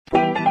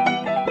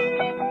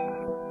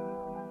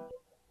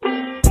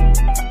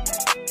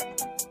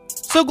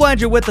So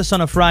glad you're with us on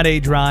a Friday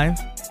drive,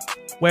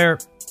 where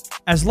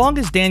as long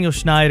as Daniel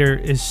Snyder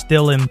is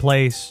still in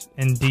place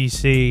in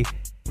D.C.,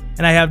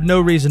 and I have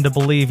no reason to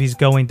believe he's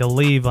going to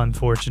leave,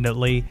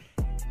 unfortunately,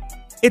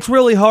 it's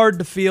really hard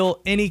to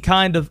feel any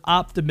kind of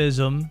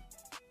optimism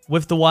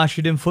with the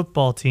Washington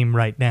football team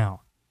right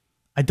now.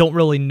 I don't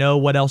really know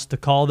what else to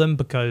call them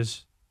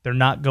because they're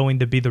not going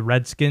to be the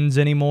Redskins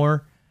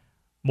anymore.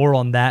 More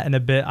on that in a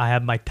bit. I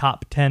have my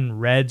top 10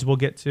 Reds we'll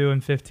get to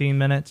in 15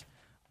 minutes.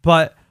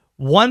 But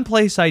one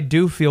place I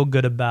do feel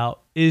good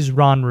about is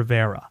Ron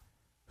Rivera,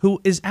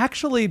 who is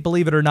actually,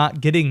 believe it or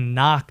not, getting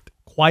knocked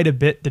quite a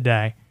bit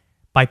today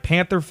by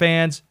Panther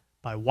fans,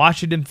 by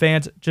Washington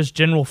fans, just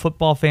general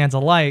football fans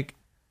alike.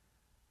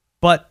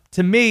 But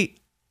to me,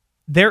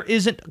 there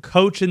isn't a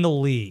coach in the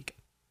league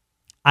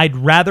I'd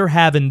rather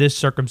have in this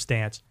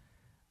circumstance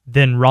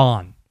than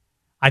Ron.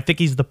 I think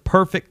he's the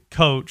perfect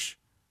coach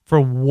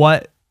for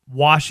what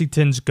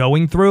Washington's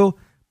going through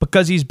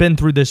because he's been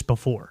through this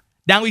before.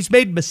 Now, he's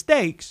made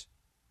mistakes,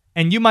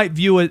 and you might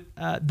view it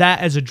that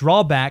as a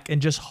drawback and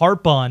just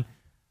harp on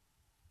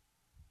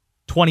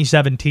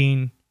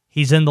 2017.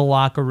 He's in the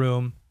locker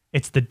room.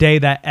 It's the day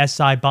that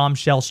SI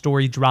bombshell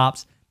story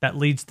drops that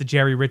leads to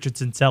Jerry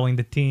Richardson selling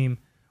the team,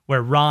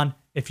 where Ron,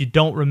 if you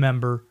don't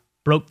remember,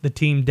 broke the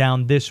team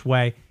down this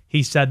way.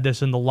 He said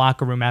this in the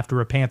locker room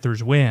after a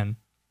Panthers win.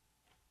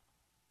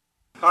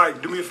 All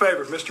right, do me a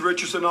favor. Mr.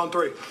 Richardson on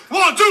 3.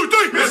 1,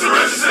 2, 3. Mr.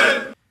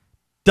 Richardson!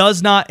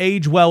 Does not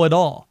age well at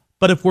all.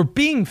 But if we're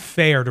being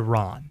fair to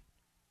Ron,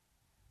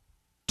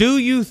 do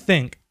you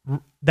think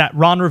that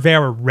Ron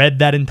Rivera read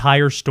that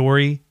entire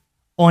story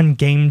on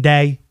game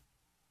day?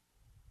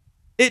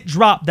 It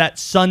dropped that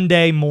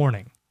Sunday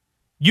morning.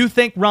 You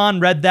think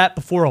Ron read that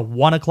before a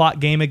 1 o'clock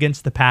game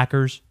against the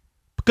Packers?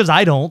 Because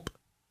I don't.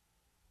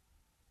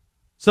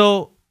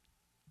 So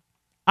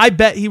I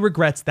bet he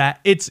regrets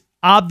that. It's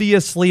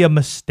obviously a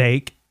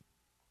mistake,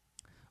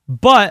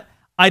 but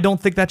I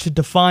don't think that should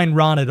define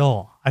Ron at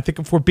all. I think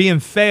if we're being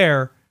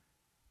fair,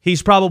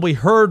 he's probably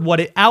heard what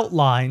it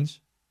outlines,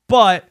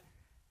 but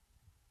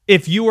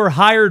if you were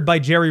hired by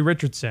Jerry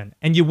Richardson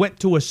and you went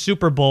to a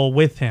Super Bowl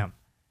with him,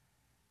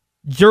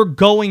 you're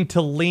going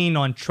to lean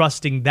on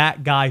trusting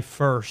that guy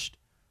first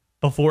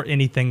before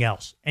anything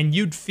else. And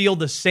you'd feel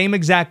the same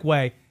exact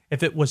way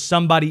if it was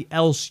somebody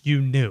else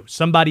you knew,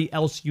 somebody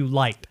else you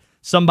liked,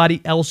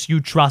 somebody else you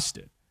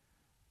trusted.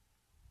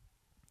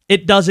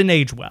 It doesn't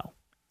age well.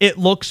 It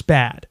looks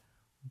bad.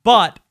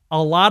 But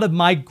a lot of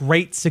my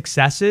great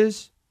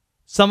successes,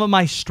 some of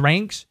my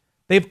strengths,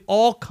 they've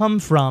all come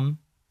from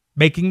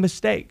making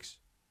mistakes.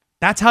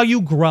 That's how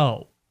you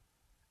grow.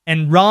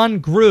 And Ron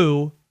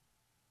grew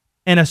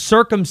in a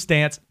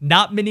circumstance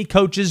not many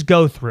coaches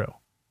go through.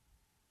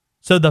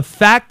 So the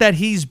fact that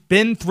he's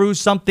been through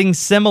something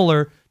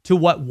similar to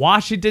what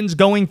Washington's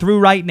going through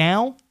right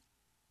now,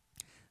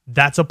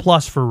 that's a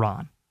plus for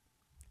Ron.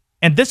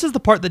 And this is the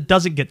part that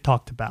doesn't get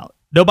talked about.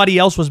 Nobody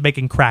else was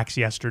making cracks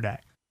yesterday.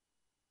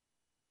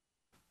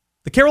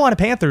 The Carolina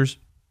Panthers,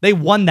 they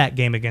won that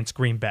game against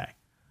Green Bay.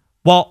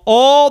 While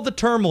all the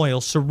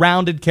turmoil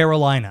surrounded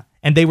Carolina,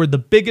 and they were the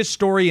biggest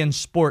story in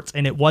sports,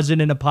 and it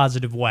wasn't in a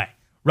positive way.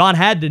 Ron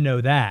had to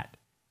know that.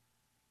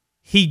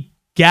 He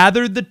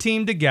gathered the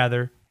team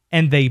together,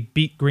 and they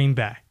beat Green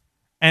Bay.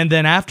 And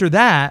then after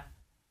that,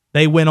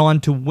 they went on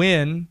to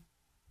win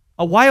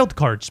a wild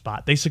card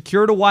spot. They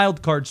secured a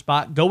wild card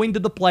spot, going to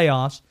the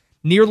playoffs,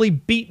 nearly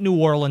beat New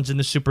Orleans in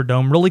the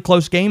Superdome. Really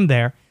close game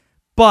there.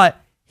 But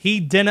he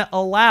didn't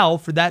allow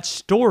for that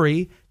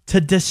story to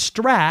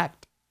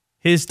distract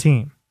his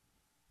team.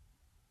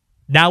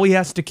 Now he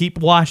has to keep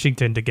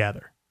Washington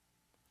together.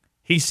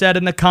 He said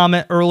in a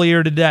comment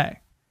earlier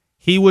today,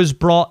 he was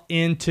brought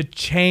in to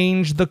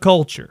change the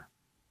culture.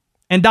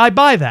 And I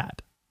buy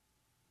that.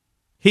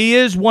 He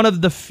is one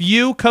of the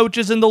few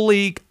coaches in the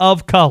league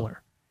of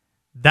color.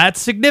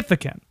 That's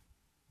significant.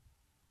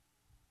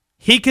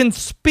 He can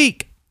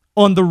speak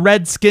on the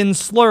Redskin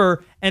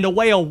slur in a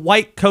way a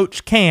white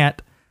coach can't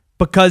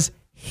because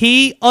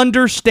he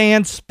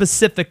understands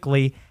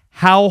specifically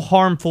how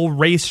harmful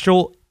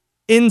racial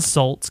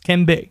insults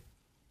can be.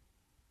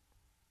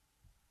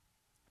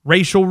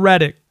 Racial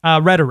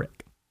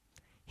rhetoric.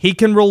 He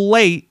can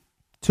relate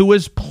to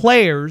his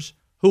players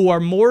who are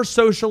more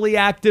socially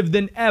active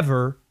than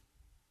ever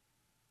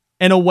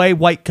in a way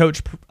white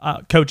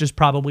coaches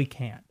probably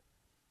can't.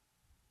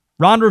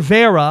 Ron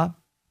Rivera,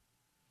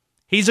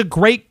 he's a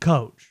great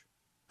coach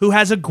who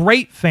has a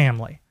great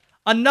family.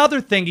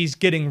 Another thing he's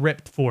getting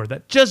ripped for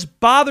that just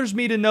bothers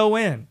me to no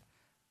end.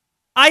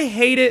 I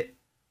hate it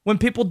when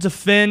people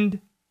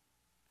defend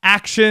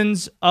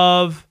actions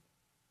of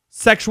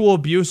sexual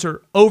abuse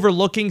or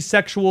overlooking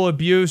sexual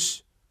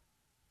abuse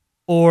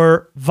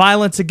or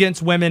violence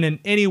against women in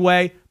any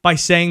way by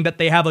saying that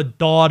they have a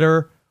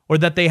daughter or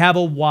that they have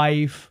a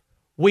wife.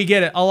 We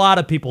get it. A lot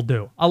of people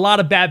do. A lot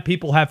of bad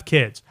people have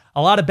kids.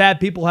 A lot of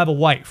bad people have a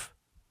wife.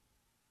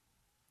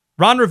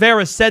 Ron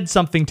Rivera said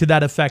something to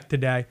that effect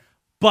today,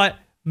 but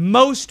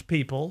most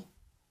people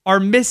are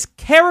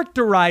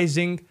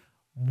mischaracterizing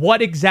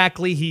what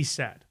exactly he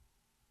said.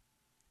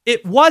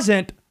 It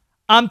wasn't,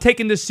 I'm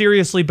taking this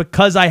seriously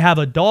because I have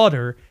a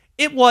daughter.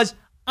 It was,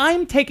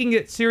 I'm taking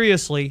it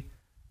seriously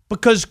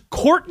because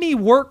Courtney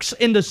works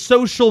in the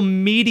social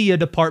media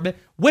department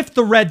with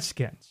the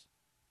Redskins.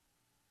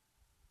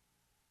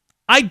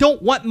 I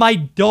don't want my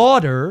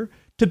daughter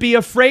to be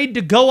afraid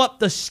to go up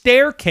the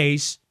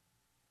staircase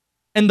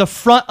in the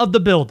front of the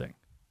building.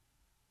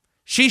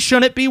 She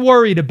shouldn't be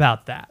worried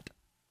about that.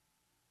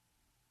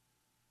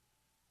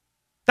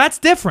 That's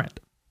different.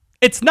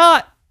 It's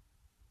not,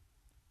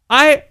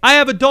 I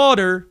have a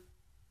daughter,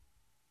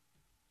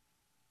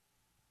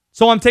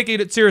 so I'm taking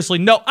it seriously.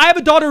 No, I have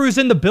a daughter who's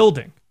in the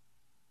building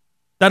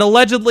that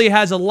allegedly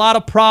has a lot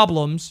of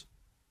problems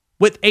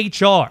with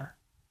HR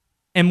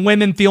and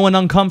women feeling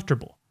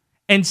uncomfortable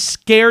and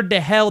scared to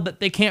hell that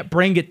they can't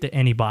bring it to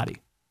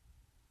anybody.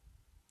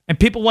 And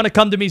people want to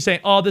come to me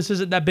saying, oh, this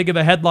isn't that big of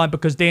a headline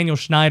because Daniel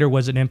Schneider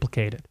wasn't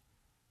implicated.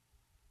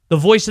 The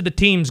voice of the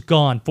team's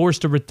gone,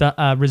 forced to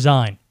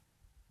resign,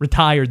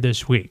 retired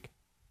this week.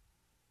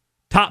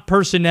 Top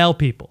personnel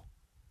people.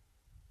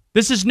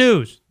 This is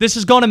news. This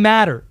is going to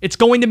matter. It's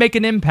going to make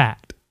an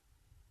impact.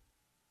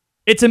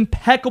 It's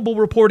impeccable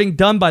reporting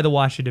done by the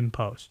Washington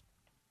Post.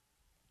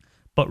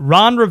 But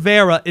Ron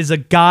Rivera is a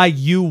guy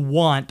you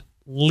want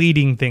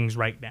leading things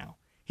right now.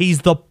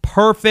 He's the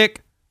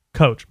perfect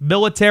coach.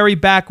 Military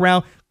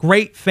background,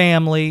 great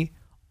family,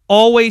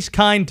 always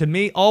kind to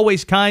me,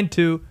 always kind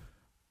to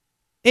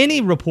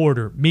any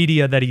reporter,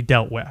 media that he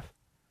dealt with.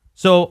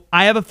 So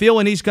I have a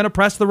feeling he's going to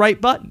press the right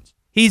buttons.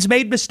 He's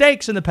made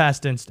mistakes in the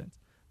past instance,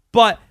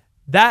 but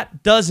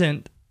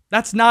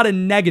that's not a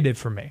negative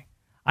for me.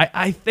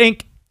 I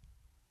think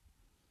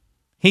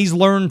he's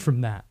learned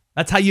from that.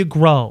 That's how you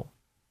grow.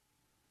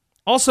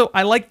 Also,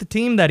 I like the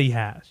team that he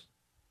has.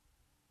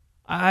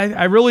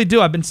 I really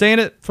do. I've been saying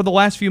it for the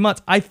last few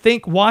months. I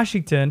think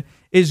Washington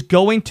is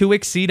going to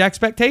exceed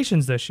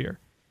expectations this year.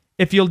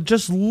 If you'll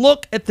just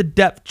look at the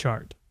depth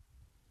chart,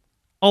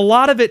 a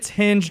lot of it's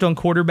hinged on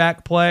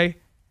quarterback play,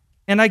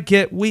 and I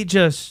get we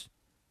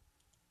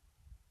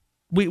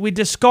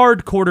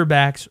discard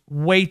quarterbacks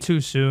way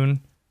too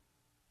soon.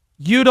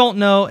 You don't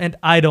know, and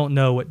I don't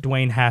know what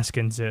Dwayne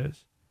Haskins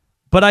is.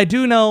 But I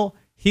do know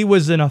he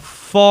was in a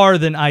far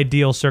than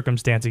ideal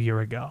circumstance a year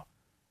ago.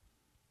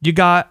 You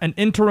got an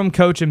interim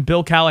coach in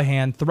Bill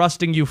Callahan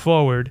thrusting you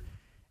forward,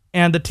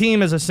 and the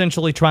team is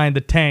essentially trying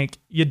to tank.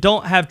 You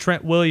don't have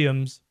Trent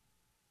Williams.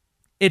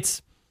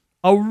 It's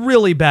a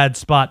really bad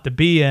spot to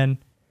be in.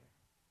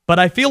 But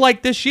I feel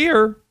like this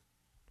year,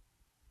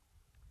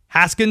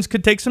 Haskins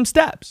could take some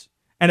steps.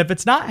 And if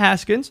it's not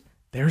Haskins,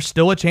 there's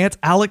still a chance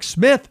Alex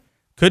Smith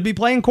could be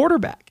playing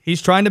quarterback.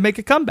 He's trying to make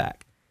a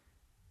comeback.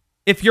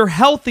 If you're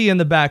healthy in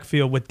the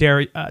backfield with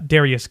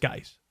Darius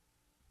Geis,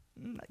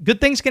 good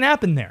things can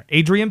happen there.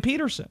 Adrian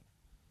Peterson,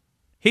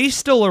 he's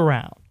still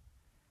around.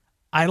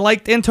 I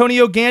liked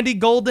Antonio Gandy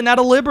Golden out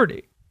of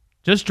Liberty.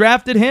 Just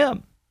drafted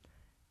him.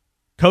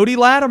 Cody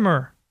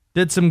Latimer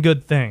did some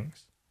good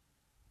things.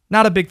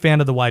 Not a big fan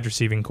of the wide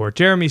receiving corps.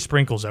 Jeremy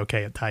Sprinkle's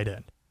okay at tight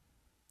end.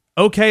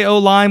 Okay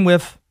O-line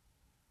with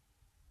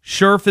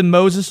Scherf and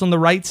Moses on the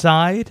right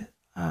side.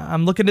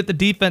 I'm looking at the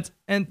defense,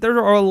 and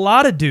there are a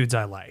lot of dudes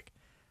I like.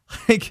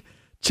 Like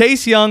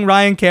Chase Young,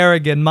 Ryan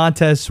Kerrigan,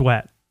 Montez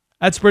Sweat.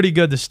 That's pretty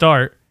good to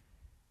start.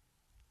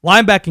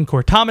 Linebacking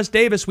core. Thomas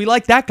Davis, we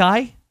like that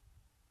guy.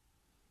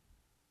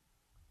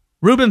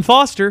 Reuben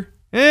Foster,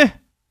 I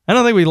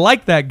don't think we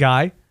like that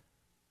guy.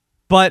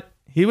 But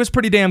he was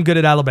pretty damn good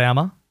at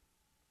Alabama.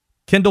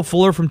 Kendall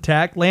Fuller from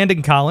Tech.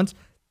 Landon Collins.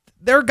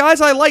 There are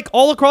guys I like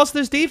all across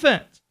this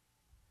defense.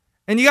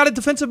 And you got a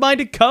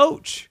defensive-minded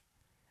coach.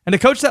 And a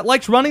coach that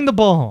likes running the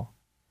ball.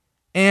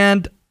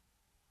 And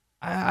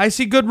I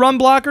see good run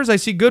blockers. I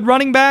see good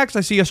running backs.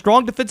 I see a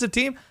strong defensive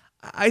team.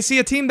 I see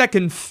a team that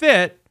can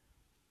fit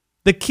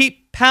the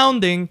keep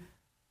pounding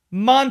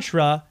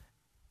mantra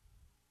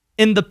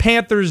in the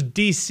Panthers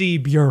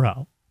DC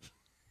Bureau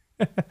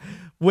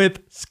with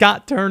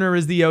Scott Turner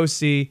as the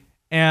OC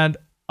and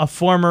a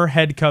former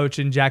head coach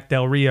in Jack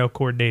Del Rio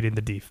coordinating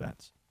the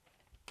defense.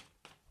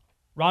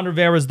 Ron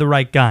Rivera is the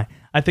right guy.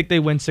 I think they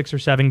win 6 or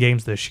 7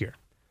 games this year.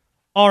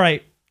 All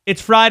right,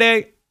 it's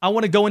Friday. I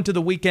want to go into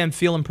the weekend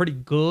feeling pretty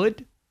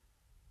good.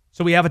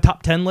 So we have a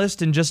top 10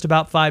 list in just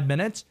about 5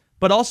 minutes.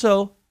 But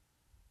also,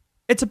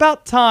 it's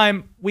about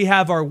time we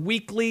have our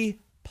weekly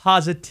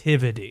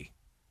positivity.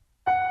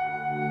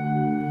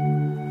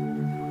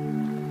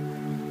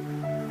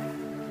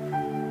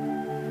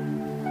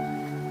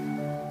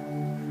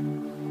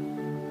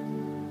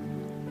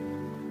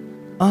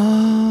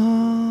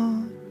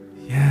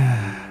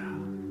 Yeah.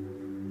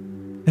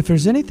 If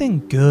there's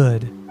anything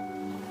good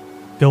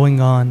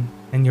going on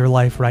in your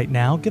life right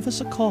now, give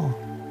us a call.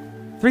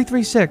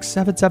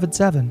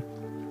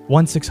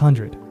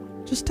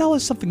 336-777-1600. Just tell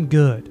us something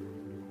good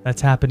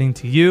that's happening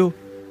to you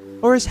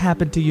or has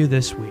happened to you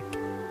this week.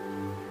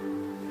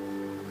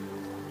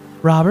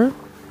 Robert?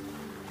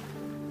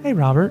 Hey,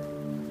 Robert.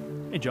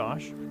 Hey,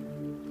 Josh.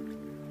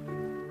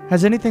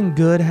 Has anything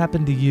good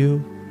happened to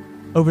you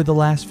over the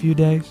last few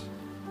days?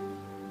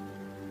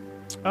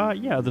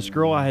 Yeah, this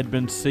girl I had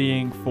been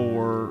seeing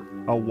for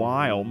a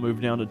while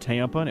moved down to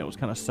Tampa, and it was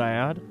kind of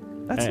sad.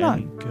 That's not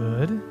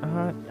good.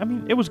 I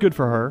mean, it was good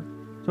for her,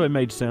 so it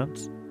made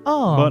sense.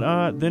 Oh.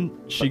 But then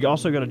she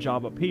also got a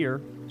job up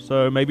here,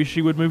 so maybe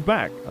she would move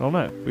back. I don't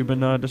know. We've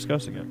been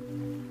discussing it.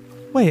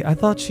 Wait, I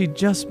thought she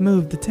just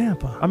moved to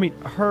Tampa. I mean,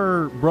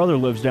 her brother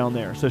lives down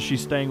there, so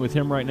she's staying with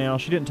him right now.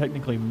 She didn't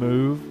technically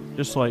move,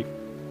 just like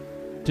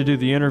to do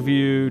the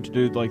interview, to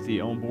do like the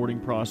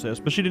onboarding process,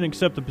 but she didn't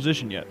accept the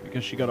position yet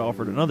because she got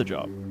offered another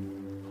job.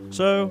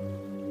 So,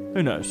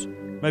 who knows?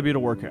 Maybe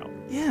it'll work out.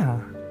 Yeah.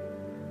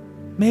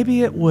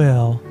 Maybe it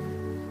will.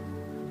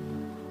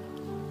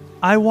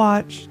 I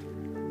watched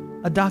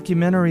a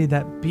documentary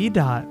that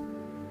B-Dot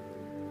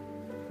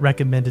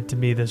recommended to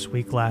me this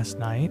week last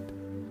night.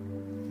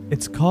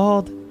 It's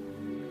called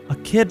A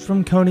Kid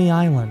from Coney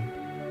Island,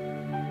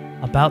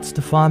 about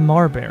Stephon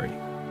Marbury.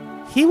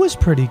 He was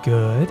pretty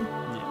good.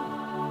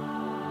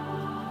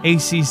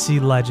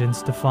 ACC legend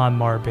Stephon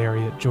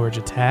Marbury at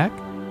Georgia Tech.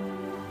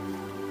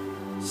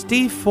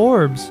 Steve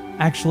Forbes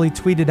actually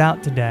tweeted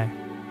out today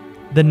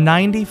the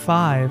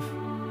 95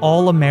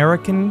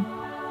 All-American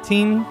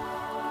team,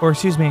 or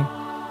excuse me,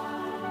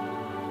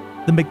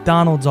 the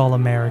McDonald's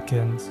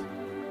All-Americans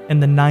in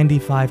the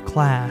 95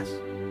 class.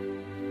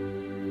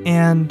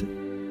 And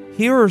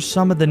here are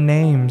some of the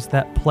names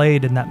that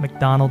played in that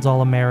McDonald's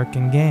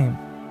All-American game.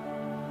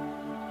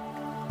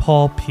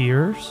 Paul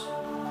Pierce,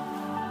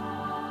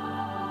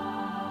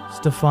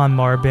 Stephon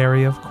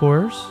Marbury, of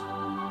course.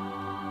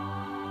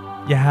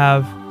 You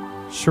have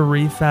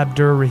Sharif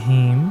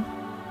Abdur-Rahim,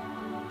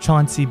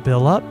 Chauncey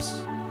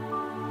Billups.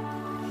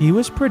 He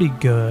was pretty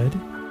good.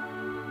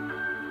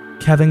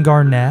 Kevin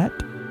Garnett.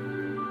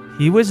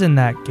 He was in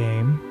that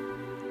game.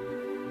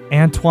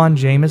 Antoine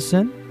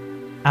Jameson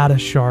out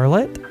of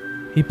Charlotte.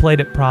 He played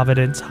at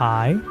Providence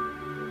High.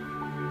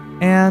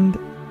 And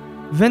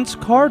Vince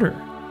Carter.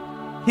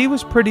 He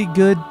was pretty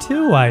good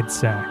too, I'd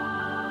say.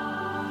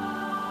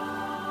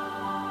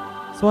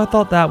 So I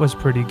thought that was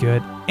pretty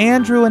good.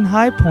 Andrew in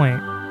High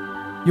Point.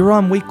 You're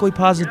on Weekly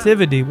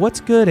Positivity. What's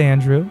good,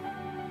 Andrew?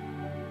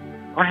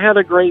 I had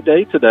a great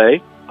day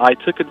today. I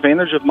took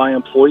advantage of my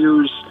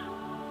employer's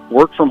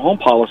work-from-home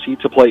policy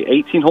to play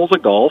 18 holes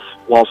of golf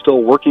while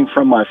still working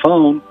from my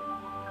phone.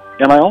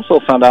 And I also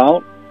found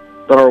out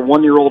that our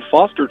 1-year-old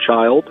foster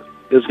child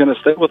is going to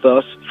stay with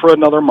us for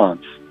another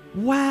month.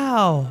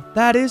 Wow,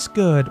 that is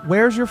good.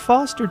 Where's your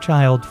foster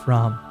child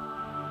from?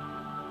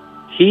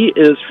 He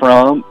is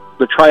from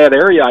the Triad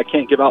area. I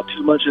can't give out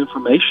too much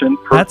information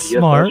per That's DSS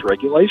smart.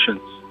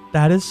 regulations.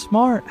 That is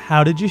smart.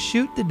 How did you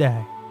shoot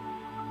today?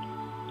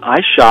 I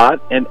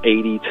shot an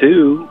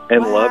 82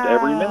 and loved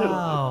every minute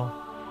of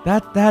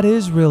it. That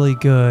is really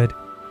good.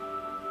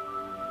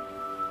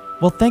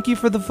 Well, thank you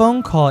for the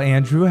phone call,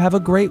 Andrew. Have a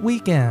great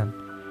weekend.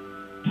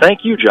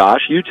 Thank you,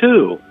 Josh. You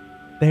too.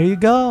 There you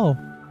go.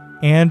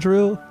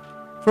 Andrew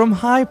from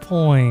High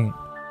Point.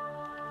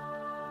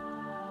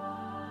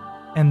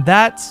 And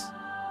that's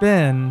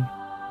been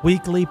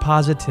Weekly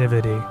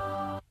Positivity.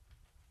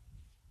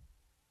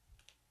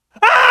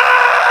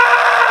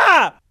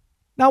 Ah!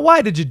 Now,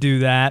 why did you do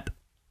that?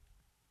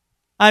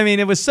 I mean,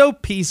 it was so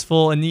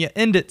peaceful and you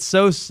end it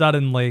so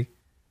suddenly.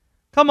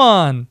 Come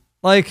on.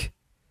 Like,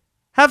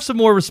 have some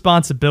more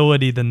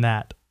responsibility than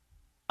that.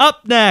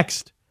 Up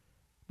next,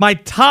 my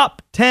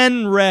top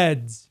 10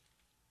 Reds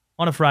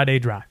on a Friday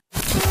drive.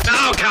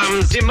 Now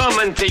comes the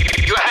moment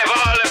you have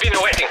all been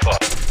waiting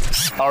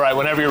for. All right,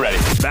 whenever you're ready.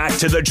 Back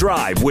to the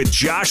Drive with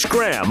Josh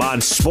Graham on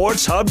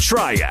Sports Hub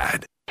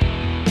Triad.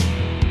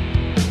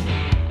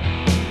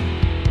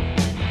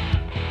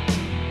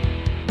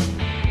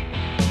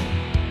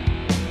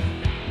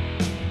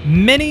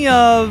 Many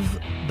of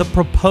the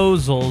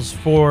proposals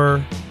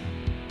for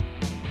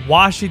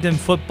Washington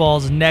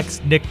football's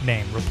next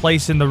nickname,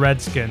 replacing the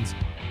Redskins,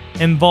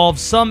 involve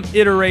some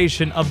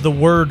iteration of the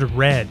word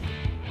red.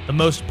 The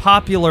most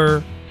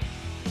popular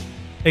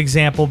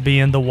example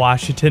being the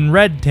Washington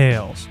Red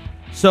Tails.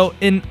 So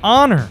in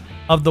honor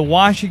of the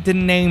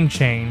Washington name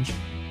change,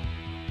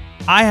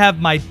 I have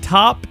my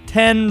top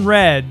 10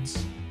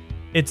 Reds.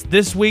 It's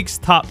this week's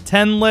top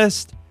 10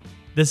 list.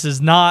 This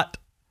is not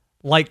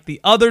like the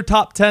other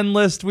top 10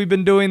 list we've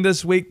been doing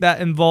this week that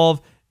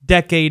involve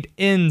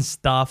decade-in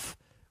stuff.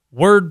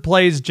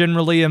 Wordplay is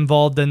generally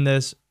involved in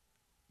this.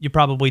 You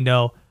probably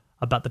know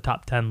about the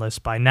top 10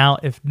 list by now.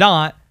 If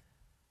not,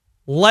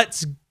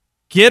 let's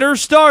get her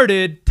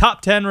started.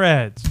 Top 10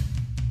 Reds.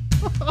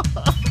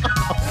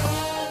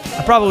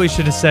 I probably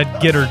should have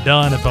said get her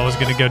done if I was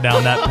going to go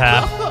down that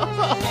path.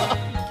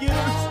 Get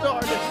her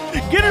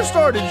started. Get her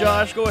started,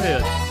 Josh. Go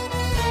ahead.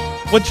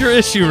 What's your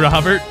issue,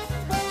 Robert?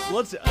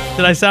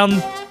 Did I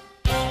sound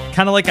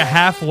kind of like a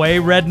halfway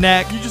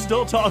redneck? You just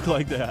don't talk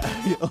like that.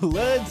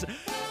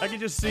 I can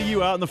just see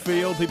you out in the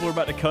field. People are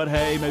about to cut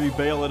hay, maybe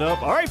bale it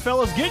up. All right,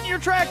 fellas, get in your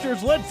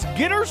tractors. Let's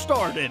get her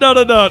started.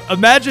 No.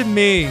 Imagine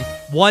me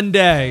one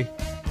day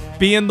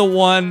being the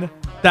one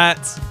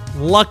that's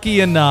lucky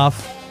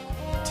enough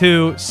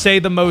to say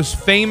the most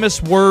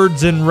famous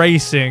words in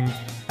racing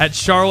at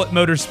Charlotte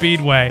Motor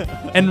Speedway.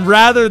 And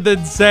rather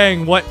than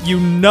saying what you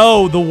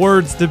know the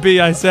words to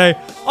be, I say,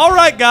 all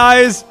right,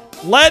 guys,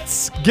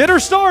 let's get her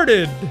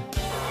started.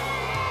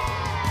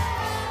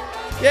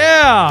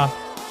 Yeah.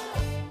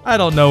 I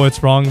don't know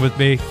what's wrong with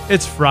me.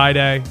 It's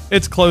Friday.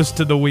 It's close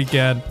to the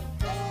weekend.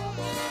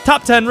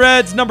 Top 10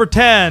 Reds, number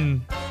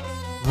 10,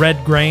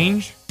 Red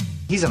Grange.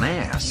 He's an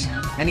ass,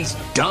 and he's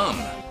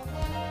dumb.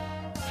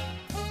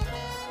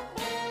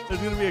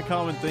 There's going to be a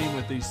common theme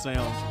with these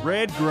sounds.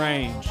 Red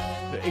Grange.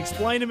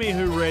 Explain to me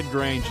who Red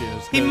Grange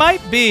is. He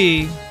might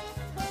be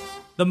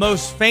the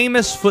most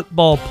famous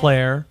football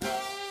player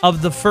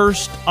of the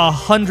first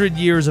 100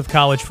 years of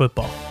college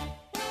football.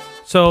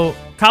 So,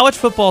 college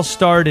football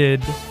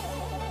started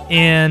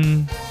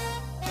in,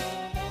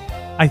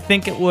 I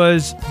think it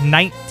was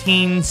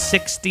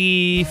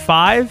 1965-ish,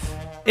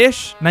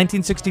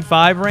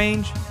 1965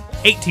 range.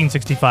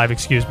 1865,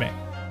 excuse me.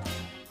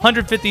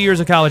 150 years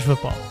of college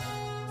football.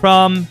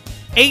 From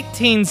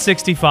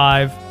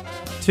 1865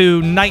 to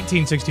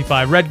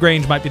 1965, Red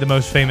Grange might be the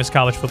most famous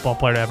college football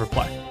player to ever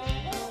play.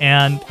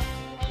 And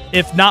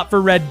if not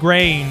for Red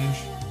Grange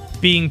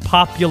being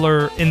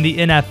popular in the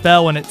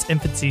NFL in its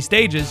infancy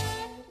stages,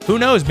 who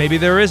knows, maybe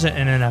there isn't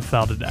an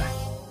NFL today.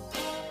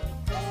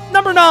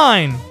 Number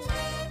 9.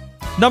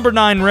 Number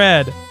 9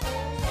 Red.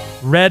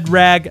 Red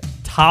Rag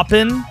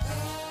Toppin.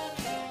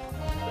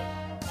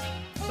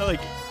 Like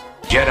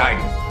Jedi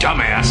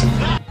dumbass.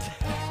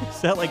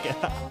 Is that like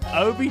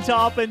Obi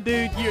Toppin,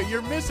 dude?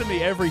 You're missing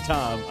me every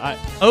time.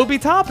 Obi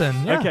Toppin.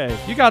 Yeah. Okay.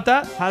 You got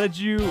that. How is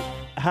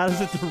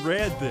it the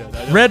red then?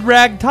 Red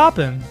Rag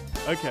Toppin.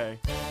 Okay.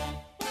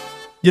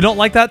 You don't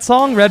like that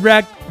song, Red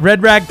Rag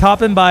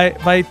Toppin by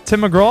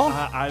Tim McGraw?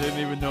 I didn't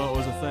even know it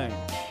was a thing.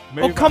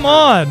 Oh, come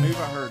on. Maybe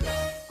I heard it.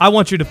 I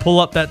want you to pull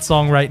up that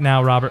song right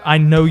now, Robert. I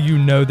know you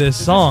know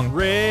this song.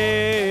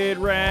 Red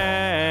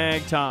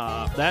Rag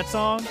Top. That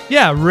song?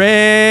 Yeah,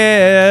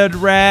 Red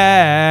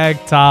Rag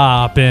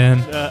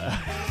Toppin.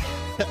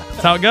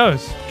 That's how it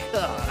goes.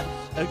 God.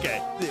 Okay.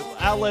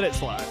 I'll let it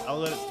slide.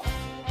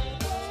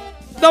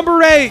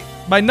 Number 8.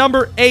 My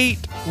number 8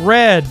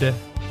 Red.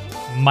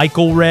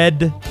 Michael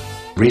Red.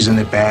 Reason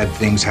that bad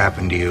things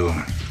happen to you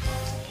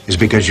is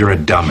because you're a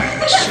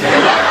dumbass.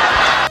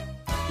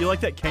 You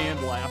like that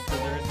canned laughter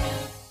there at the end?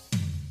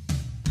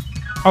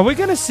 Are we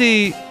going to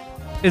see,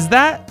 is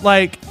that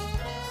like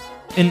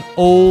an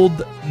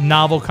old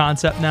novel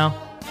concept now?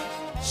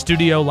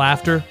 Studio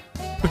laughter?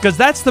 Because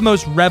that's the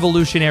most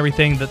revolutionary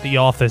thing that The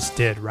Office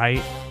did,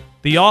 right?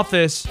 The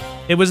Office,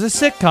 it was a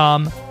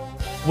sitcom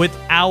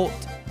without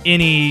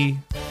any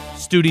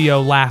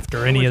studio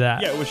laughter, any of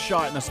that. Yeah, it was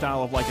shot in the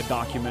style of like a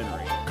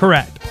documentary.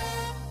 Correct.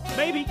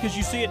 Maybe, because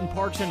you see it in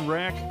Parks and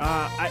Rec.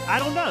 I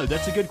don't know.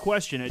 That's a good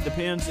question. It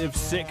depends if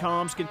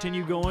sitcoms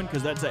continue going,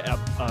 because that's a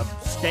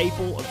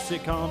staple of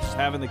sitcoms, is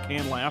having the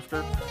canned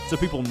laughter, so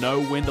people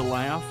know when to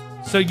laugh.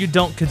 So you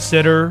don't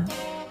consider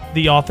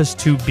The Office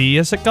to be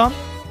a sitcom?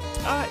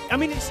 I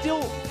mean, it's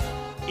still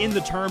in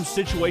the term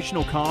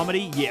situational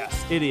comedy.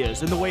 Yes, it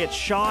is. And the way it's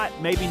shot,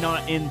 maybe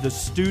not in the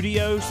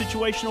studio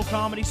situational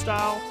comedy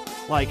style.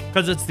 Like,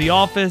 because it's The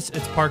Office,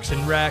 it's Parks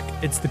and Rec,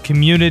 it's the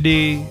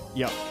Community.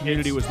 Yeah,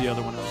 Community was the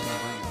other one I was going to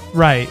bring up.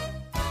 Right.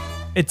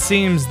 It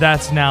seems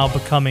that's now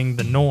becoming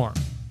the norm.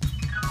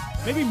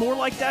 Maybe more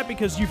like that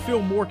because you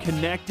feel more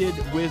connected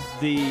with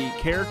the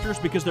characters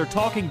because they're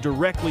talking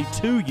directly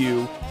to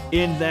you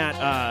in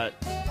that,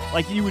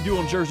 like you would do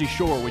on Jersey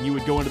Shore when you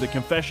would go into the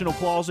confessional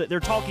closet. They're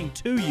talking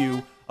to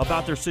you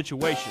about their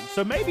situation.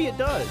 So maybe it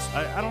does.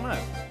 I don't know.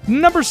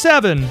 Number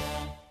 7,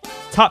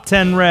 top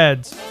 10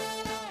 Reds.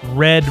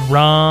 Red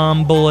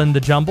Rumble in the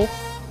Jumble.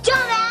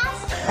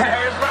 Dumbass!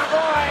 There's my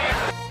boy!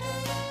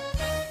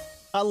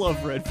 I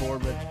love Red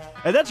Foreman.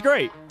 And that's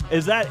great.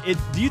 Is that it?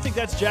 Do you think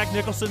that's Jack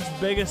Nicholson's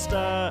biggest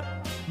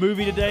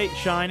movie to date,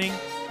 Shining?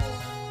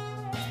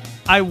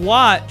 I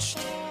watched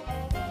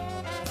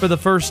for the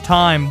first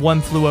time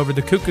One Flew Over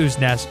the Cuckoo's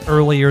Nest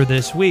earlier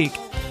this week.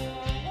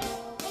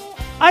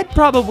 I'd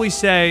probably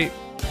say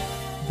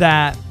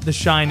that The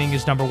Shining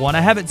is number 1.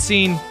 I haven't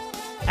seen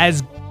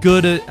as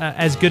good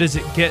as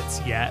it gets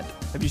yet.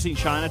 Have you seen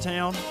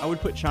Chinatown? I would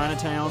put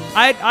Chinatown.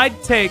 I'd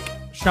take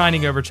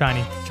Shining over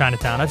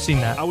Chinatown. I've seen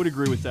that. I would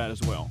agree with that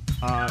as well.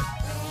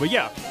 But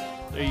yeah,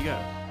 there you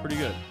go. Pretty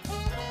good.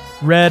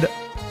 Red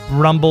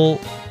Rumble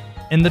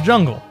in the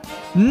Jungle.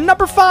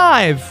 Number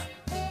 5,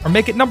 or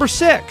make it number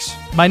 6.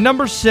 My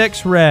number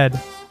 6 Red.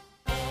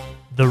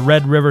 The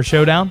Red River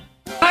Showdown.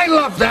 I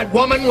love that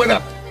woman with a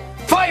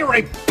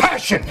fiery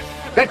passion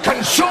that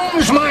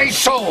consumes my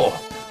soul.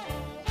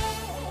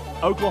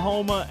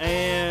 Oklahoma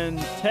and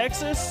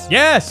Texas?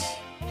 Yes.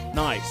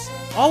 Nice.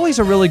 Always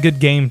a really good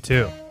game,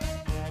 too.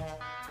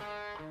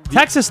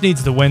 Texas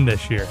needs to win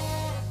this year.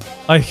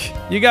 Like,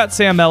 you got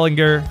Sam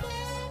Ehlinger.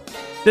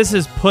 This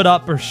is put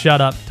up or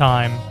shut up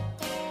time.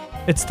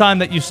 It's time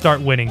that you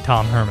start winning,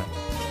 Tom Herman.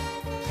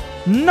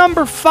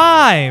 Number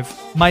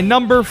 5. My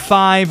number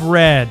 5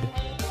 Red.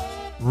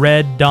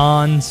 Red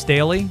Dawn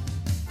Staley.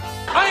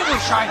 I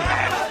wish I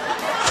had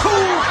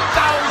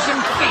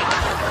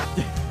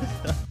 2,000 feet.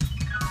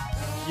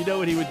 You know,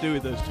 what he would do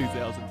with those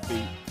 2,000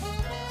 feet.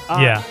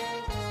 Yeah.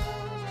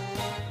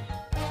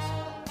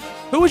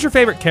 Who was your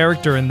favorite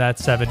character in that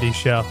 70s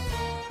show?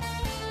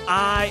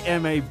 I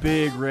am a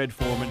big Red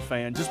Foreman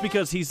fan, just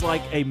because he's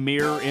like a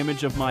mirror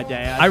image of my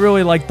dad. I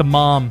really like the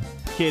mom.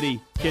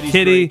 Kitty. Kitty's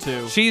Kitty, great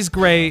too. she's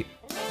great.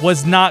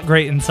 Was not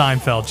great in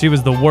Seinfeld. She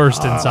was the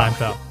worst in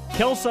Seinfeld.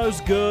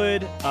 Kelso's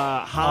good.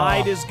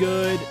 Hyde is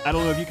good. I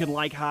don't know if you can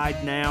like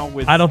Hyde now.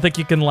 I don't think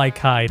you can like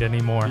Hyde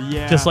anymore.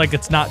 Yeah. Just like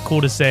it's not cool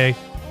to say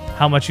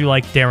how much you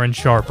like Darren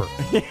Sharper.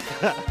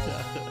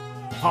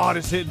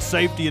 Hardest hitting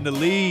safety in the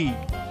league.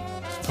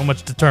 So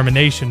much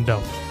determination,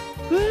 though.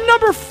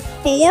 Number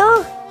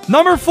 4?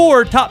 Number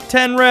 4, top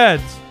 10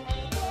 Reds.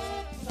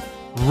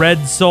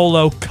 Red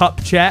Solo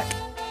Cup check.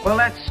 Well,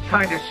 that's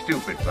kind of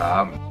stupid,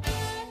 Bob.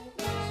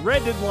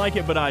 Red didn't like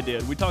it, but I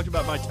did. We talked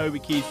about my Toby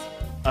Keith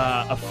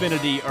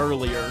affinity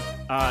earlier.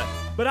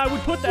 But I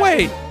would put that...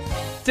 Wait,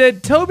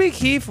 did Toby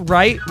Keith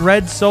write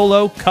Red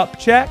Solo Cup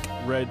check?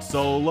 Red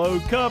Solo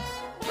Cup.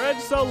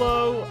 Red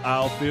Solo,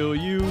 I'll fill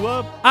you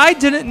up. I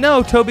didn't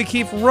know Toby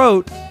Keith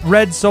wrote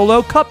Red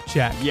Solo Cup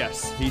check.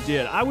 Yes, he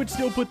did. I would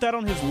still put that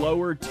on his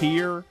lower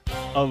tier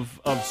of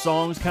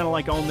songs, kind of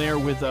like on there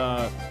with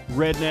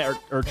Redneck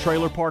or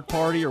Trailer Park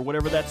Party or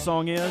whatever that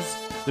song is.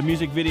 The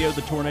music video,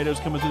 the tornadoes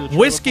coming through the trailer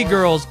Whiskey park.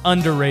 Girl's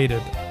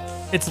underrated.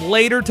 It's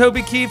later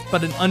Toby Keith,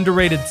 but an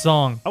underrated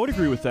song. I would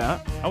agree with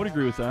that.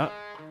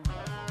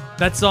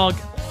 That song,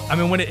 I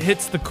mean, when it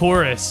hits the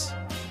chorus,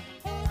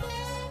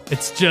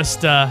 it's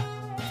just a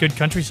good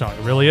country song.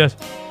 It really is.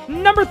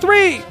 Number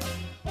 3,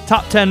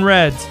 top 10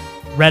 Reds.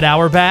 Red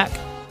Auerbach.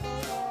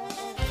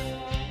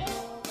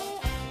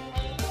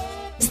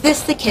 Is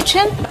this the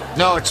kitchen?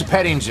 No, it's a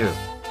petting zoo.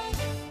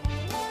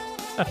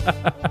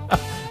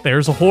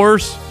 There's a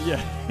horse.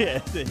 Yeah,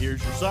 here's your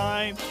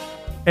sign.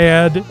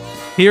 And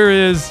here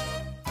is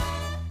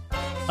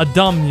a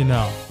dumb, you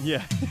know.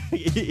 Yeah.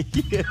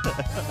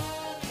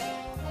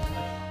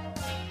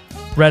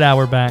 Red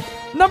Auerbach.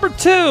 Number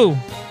 2,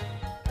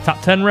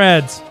 top 10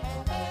 Reds.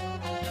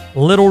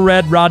 Little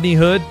Red Rodney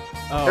Hood.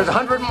 Oh. There's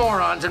 100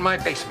 morons in my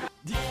basement.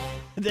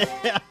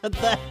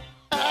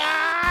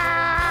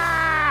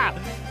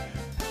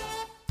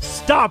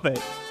 Stop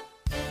it.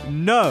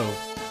 No,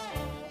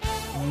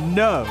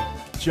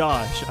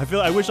 Josh.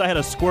 I wish I had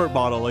a squirt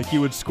bottle like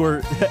you would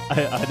squirt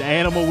an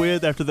animal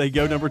with after they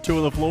go number 2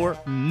 on the floor.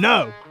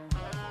 No.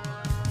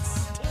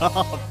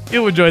 Stop.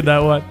 You enjoyed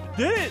that one.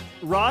 Didn't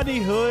Rodney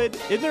Hood,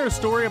 isn't there a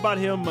story about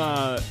him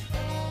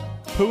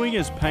pooing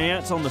his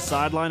pants on the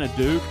sideline of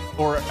Duke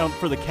or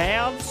for the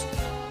Cavs?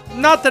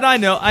 Not that I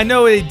know. I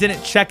know he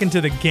didn't check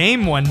into the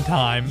game one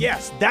time.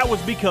 Yes, that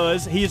was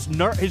because his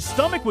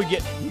stomach would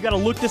get... You got to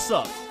look this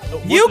up.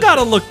 You got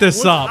to look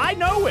this up. I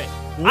know it.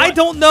 I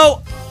don't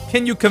know.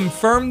 Can you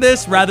confirm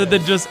this rather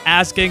than just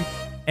asking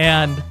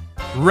and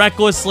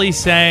recklessly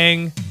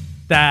saying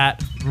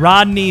that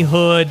Rodney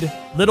Hood,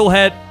 Little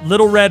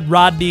Red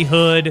Rodney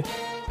Hood,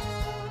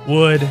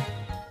 would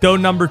go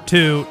number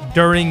 2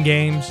 during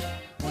games?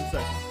 1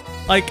 second.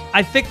 Like,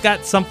 I think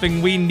that's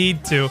something we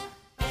need to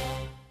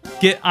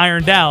get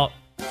ironed out.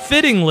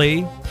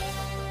 Fittingly,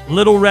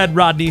 Little Red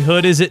Rodney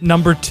Hood is at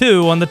number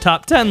 2 on the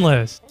top 10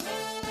 list.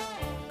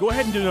 Go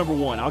ahead and do number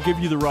 1. I'll give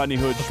you the Rodney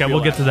Hood. Okay,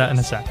 we'll get to that in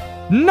a sec.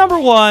 Number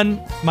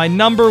 1, my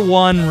number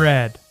 1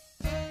 Red,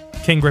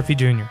 King Griffey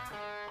Jr.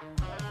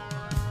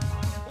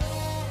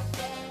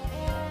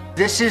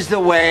 This is the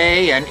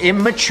way an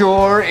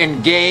immature,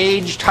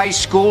 engaged high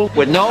school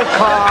with no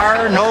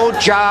car, no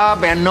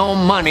job, and no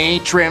money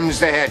trims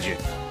the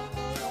hedges.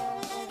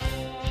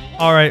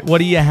 All right, what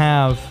do you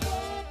have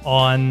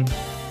on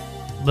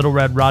Little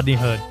Red Rodney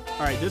Hood?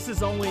 All right, this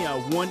is only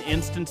one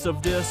instance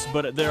of this,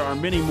 but there are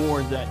many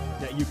more that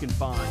you can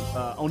find.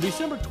 On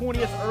December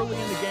 20th, early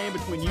in the game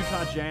between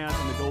Utah Jazz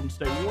and the Golden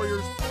State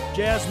Warriors,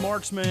 Jazz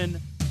marksman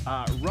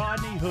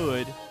Rodney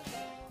Hood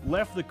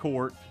left the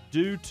court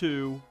due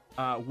to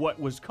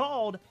what was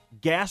called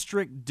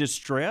gastric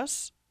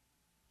distress.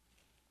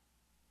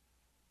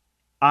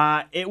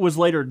 It was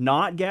later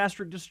not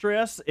gastric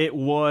distress. It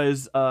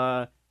was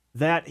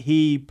that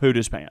he pooed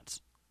his pants.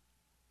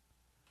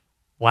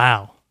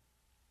 Wow.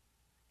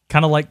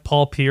 Kind of like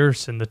Paul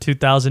Pierce in the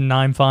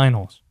 2009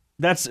 finals.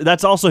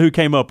 That's also who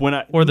came up when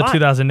or the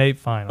 2008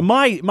 final.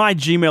 My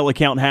Gmail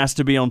account has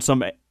to be on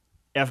some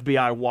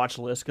FBI watch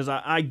list because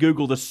I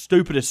Google the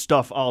stupidest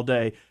stuff all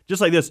day.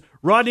 Just like this,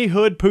 Rodney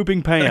Hood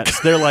pooping pants.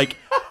 They're like,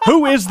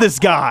 who is this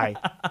guy?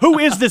 Who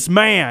is this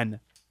man?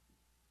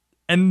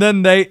 And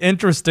then they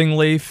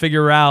interestingly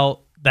figure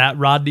out that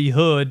Rodney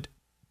Hood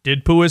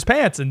did poo his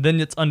pants, and then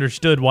it's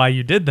understood why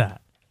you did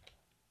that.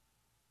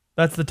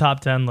 That's the top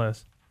 10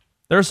 list.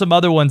 There are some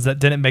other ones that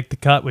didn't make the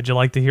cut. Would you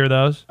like to hear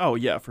those? Oh,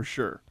 yeah, for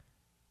sure.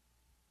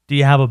 Do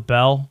you have a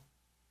bell?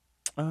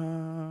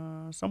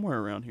 Somewhere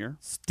around here.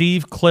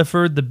 Steve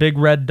Clifford, the big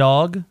red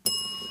dog.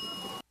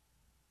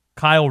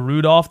 Kyle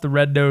Rudolph, the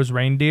red-nosed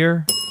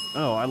reindeer.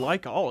 Oh, I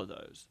like all of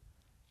those.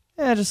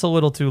 Yeah, just a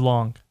little too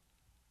long.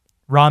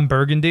 Ron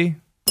Burgundy.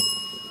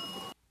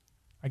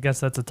 I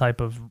guess that's a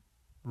type of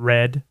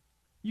red.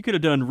 You could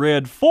have done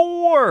Red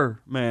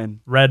 4,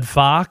 man. Red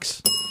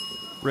Fox.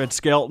 Red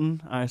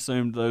Skelton. I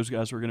assumed those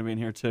guys were going to be in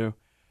here too.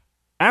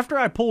 After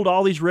I pulled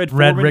all these Red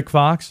Rick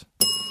Fox.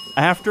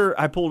 After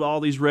I pulled all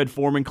these Red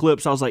Foreman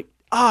clips, I was like,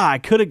 I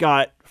could have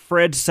got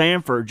Fred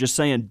Sanford just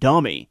saying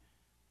dummy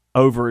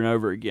over and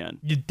over again.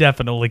 You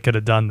definitely could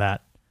have done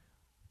that.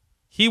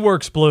 He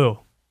works blue.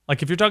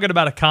 Like, if you're talking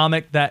about a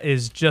comic that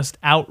is just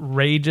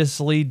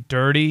outrageously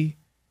dirty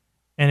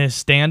in his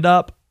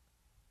stand-up,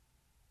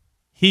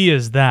 he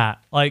is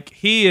that. Like,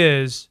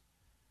 if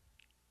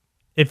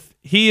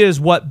he is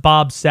what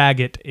Bob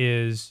Saget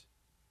is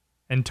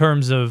in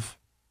terms of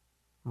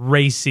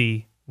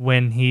racy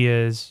when he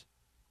is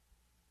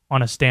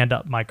on a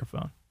stand-up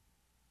microphone.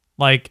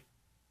 Like,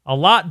 a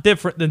lot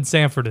different than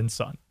Sanford and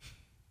Son.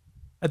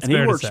 That's and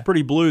fair he to works say.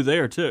 pretty blue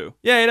there, too.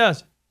 Yeah, he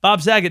does.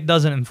 Bob Saget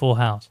doesn't in Full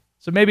House.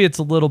 So maybe it's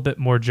a little bit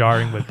more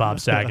jarring with Bob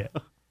Saget.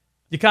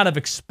 You kind of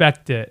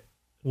expect it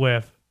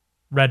with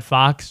Red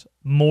Fox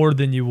more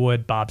than you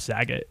would Bob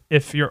Saget.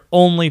 If your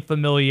only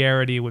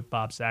familiarity with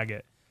Bob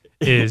Saget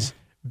is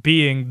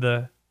being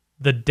the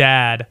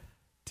dad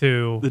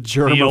to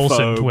the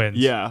Olsen twins.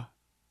 Yeah.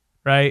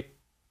 Right?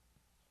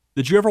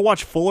 Did you ever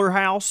watch Fuller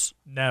House?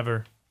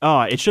 Never.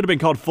 It should have been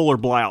called Fuller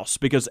Blouse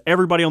because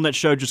everybody on that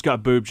show just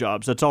got boob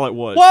jobs. That's all it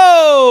was.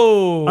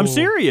 Whoa! I'm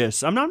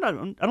serious. I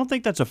don't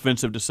think that's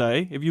offensive to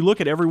say. If you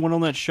look at everyone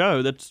on that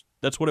show, that's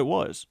what it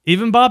was.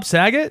 Even Bob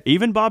Saget?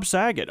 Even Bob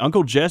Saget.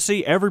 Uncle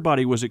Jesse,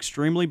 everybody was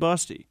extremely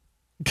busty.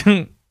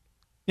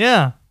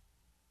 Yeah.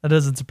 That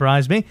doesn't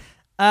surprise me.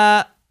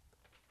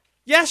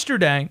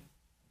 Yesterday,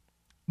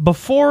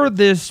 before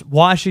this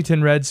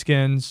Washington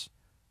Redskins,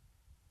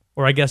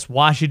 or I guess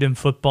Washington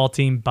football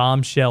team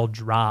bombshell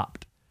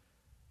dropped,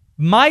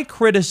 my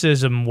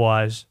criticism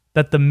was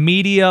that the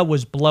media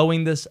was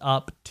blowing this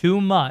up too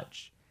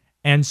much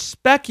and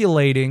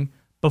speculating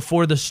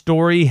before the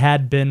story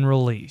had been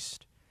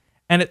released.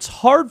 And it's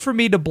hard for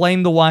me to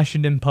blame the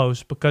Washington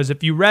Post because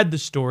if you read the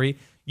story,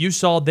 you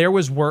saw there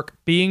was work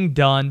being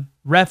done,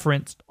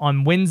 referenced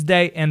on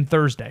Wednesday and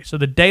Thursday. So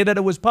the day that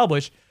it was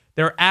published,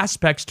 there are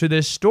aspects to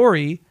this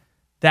story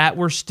that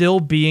were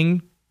still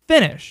being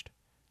finished.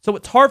 So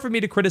it's hard for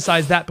me to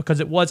criticize that because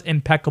it was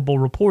impeccable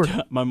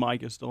reporting. My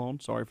mic is still on.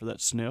 Sorry for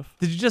that sniff.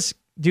 Do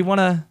you want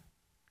to,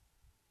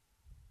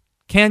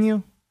 can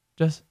you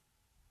just,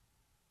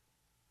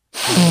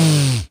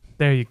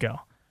 there you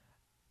go.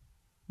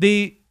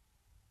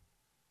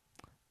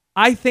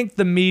 I think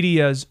the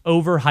media's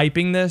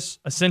overhyping this,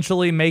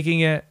 essentially making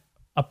it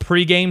a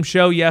pregame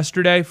show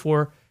yesterday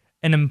for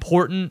an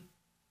important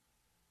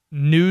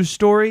news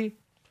story.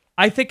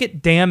 I think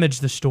it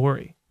damaged the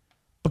story.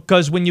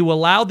 Because when you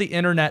allow the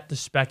internet to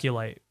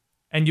speculate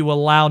and you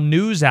allow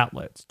news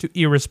outlets to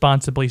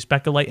irresponsibly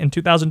speculate in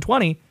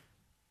 2020,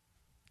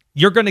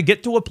 you're going to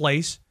get to a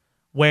place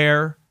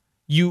where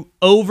you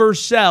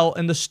oversell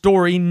and the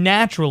story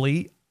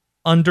naturally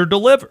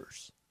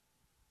underdelivers.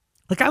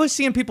 Like I was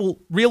seeing people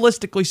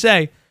realistically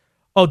say,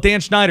 oh, Dan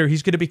Schneider,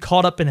 he's going to be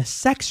caught up in a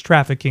sex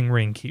trafficking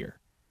ring here.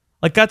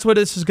 Like that's what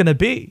this is going to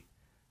be.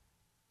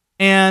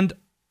 And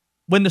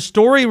when the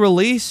story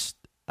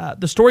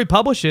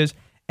publishes,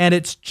 and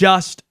it's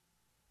just,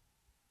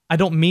 I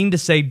don't mean to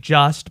say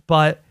just,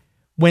 but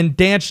when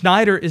Dan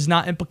Schneider is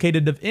not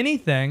implicated of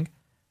anything,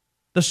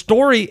 the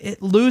story,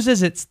 it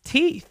loses its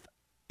teeth.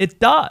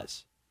 It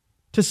does.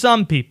 To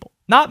some people.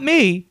 Not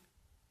me,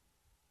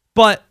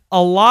 but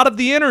a lot of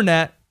the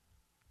internet,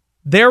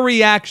 their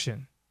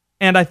reaction,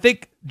 and I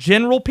think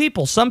general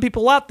people, some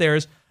people out there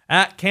is,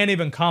 can't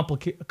even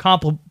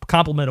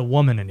compliment a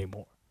woman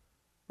anymore.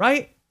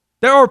 Right?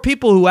 There are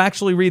people who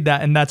actually read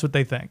that and that's what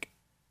they think.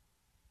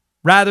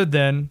 Rather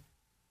than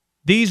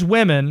these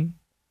women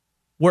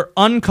were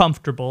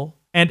uncomfortable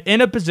and in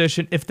a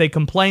position, if they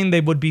complained, they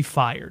would be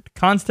fired.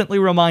 Constantly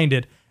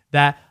reminded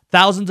that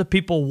thousands of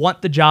people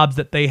want the jobs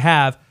that they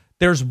have.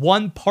 There's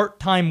one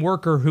part-time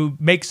worker who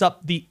makes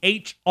up the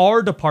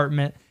HR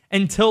department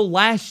until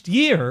last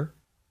year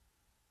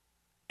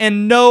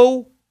and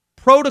no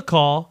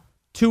protocol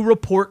to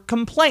report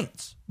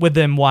complaints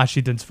within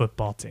Washington's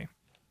football team.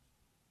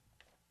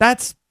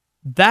 That's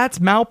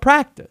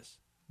malpractice.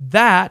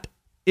 That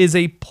is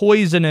a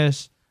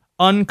poisonous,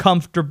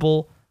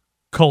 uncomfortable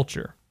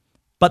culture.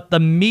 But the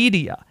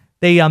media,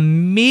 they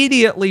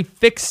immediately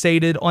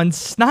fixated on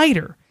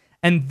Snyder.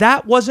 And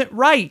that wasn't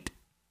right.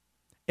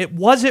 It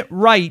wasn't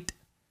right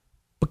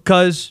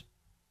because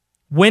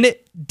when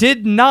it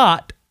did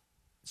not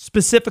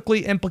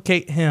specifically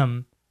implicate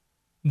him,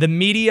 the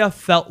media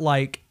felt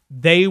like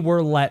they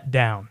were let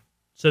down.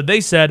 So they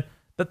said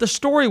that the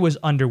story was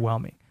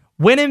underwhelming,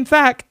 when in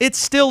fact, it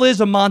still is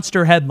a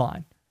monster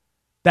headline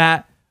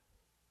that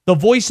the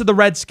voice of the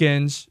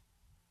Redskins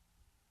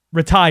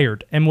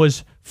retired and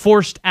was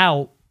forced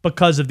out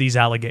because of these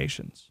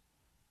allegations,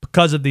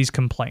 because of these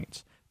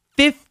complaints.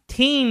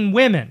 15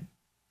 women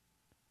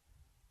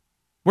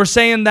were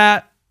saying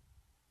that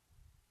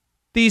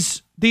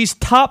these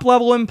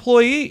top-level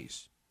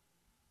employees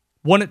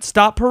wouldn't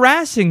stop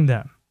harassing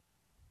them.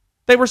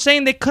 They were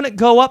saying they couldn't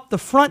go up the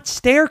front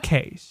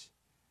staircase.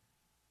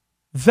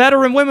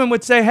 veteran women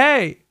would say,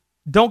 hey,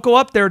 don't go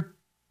up there.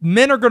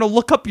 Men are going to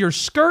look up your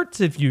skirts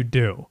if you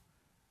do.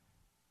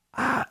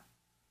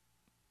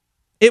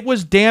 It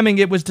was damning.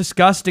 It was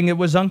disgusting. It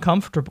was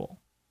uncomfortable.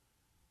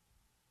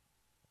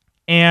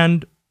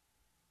 And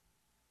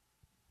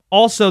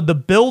also the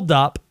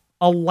buildup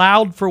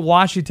allowed for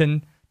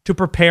Washington to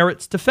prepare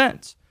its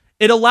defense.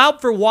 It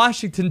allowed for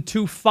Washington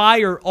to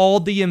fire all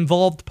the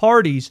involved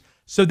parties,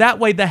 so that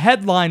way the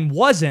headline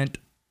wasn't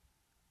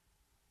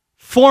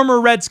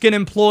former Redskin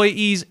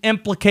employees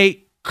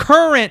implicate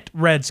current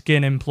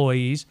Redskin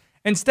employees.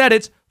 Instead,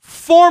 it's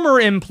former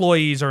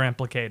employees are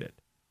implicated,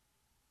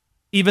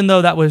 even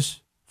though that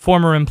was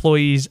former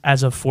employees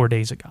as of 4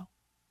 days ago.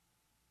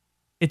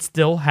 It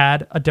still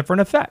had a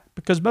different effect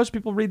because most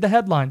people read the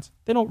headlines.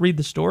 They don't read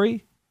the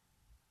story.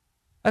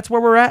 That's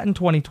where we're at in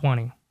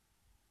 2020.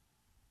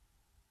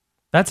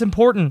 That's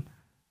important.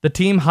 The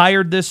team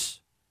hired this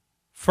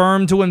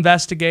firm to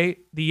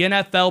investigate. The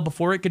NFL,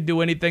 before it could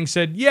do anything,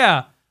 said,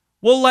 yeah,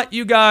 we'll let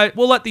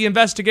the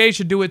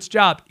investigation do its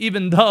job,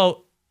 even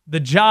though the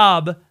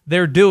job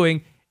they're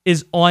doing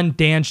is on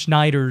Dan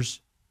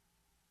Snyder's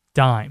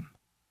dime.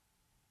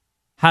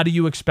 How do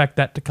you expect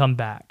that to come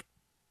back?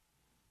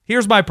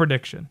 Here's my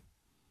prediction.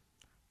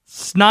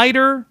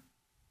 Snyder,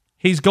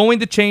 he's going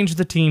to change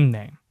the team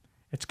name.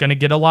 It's going to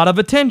get a lot of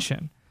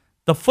attention.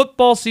 The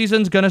football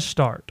season's going to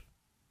start.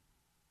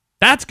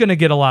 That's going to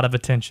get a lot of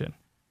attention.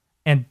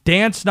 And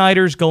Dan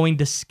Snyder's going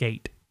to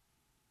skate.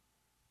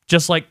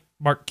 Just like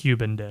Mark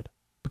Cuban did.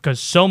 Because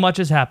so much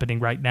is happening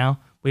right now.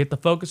 We have to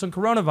focus on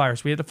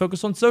coronavirus. We have to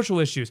focus on social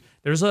issues.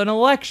 There's an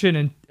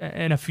election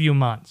in a few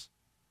months.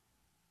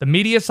 The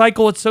media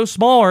cycle is so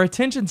small, our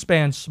attention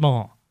span's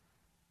small,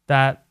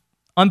 that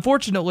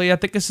unfortunately, I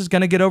think this is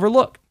going to get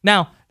overlooked.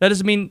 Now, that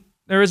doesn't mean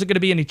there isn't going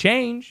to be any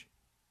change.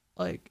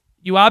 Like,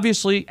 you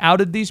obviously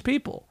outed these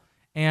people,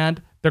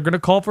 and they're going to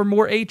call for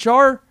more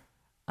HR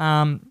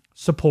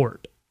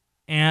support.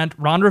 And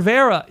Ron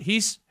Rivera,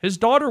 his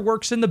daughter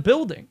works in the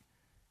building.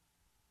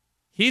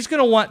 He's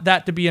going to want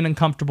that to be an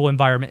uncomfortable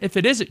environment. If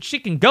it isn't, she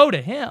can go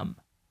to him.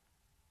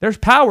 There's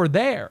power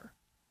there.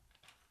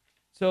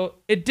 So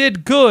it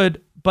did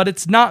good, but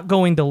it's not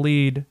going to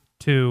lead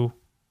to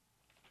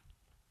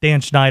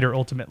Dan Snyder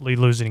ultimately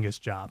losing his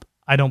job.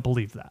 I don't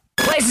believe that.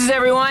 Places,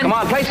 everyone. Come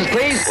on, places,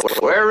 please.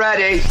 We're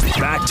ready.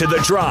 Back to the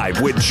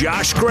Drive with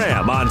Josh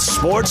Graham on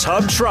Sports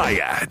Hub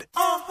Triad.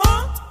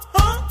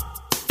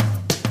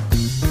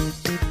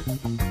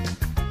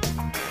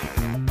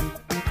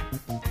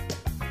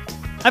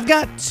 I've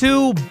got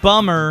two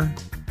bummer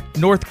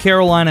North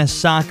Carolina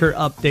soccer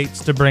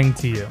updates to bring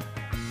to you.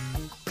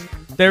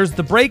 There's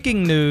the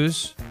breaking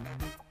news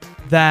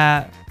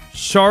that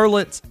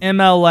Charlotte's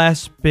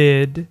MLS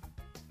bid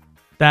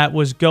that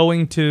was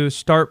going to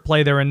start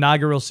play their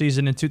inaugural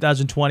season in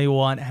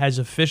 2021 has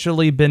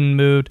officially been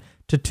moved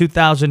to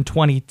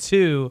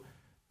 2022.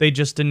 They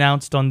just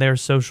announced on their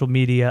social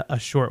media a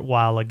short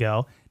while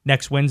ago.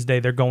 Next Wednesday,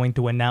 they're going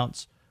to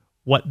announce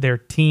what their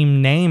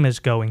team name is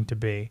going to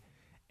be.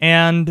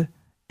 And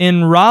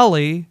in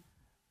Raleigh,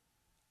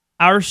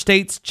 our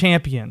state's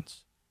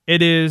champions,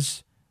 it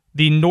is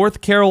the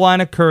North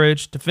Carolina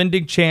Courage,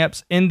 defending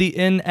champs in the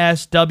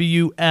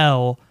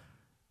NSWL,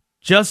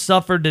 just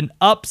suffered an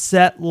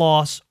upset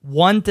loss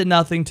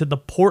 1-0 to the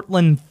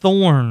Portland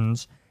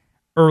Thorns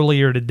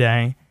earlier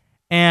today.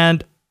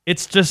 And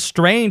it's just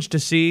strange to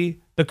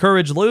see the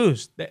Courage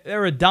lose.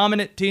 They're a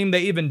dominant team.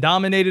 They even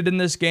dominated in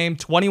this game,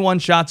 21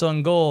 shots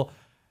on goal,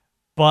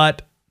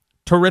 but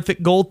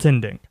terrific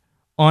goaltending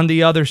on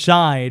the other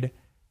side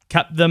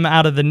kept them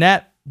out of the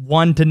net,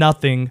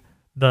 1-0,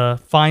 the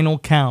final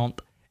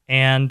count.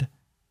 And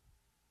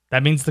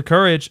that means the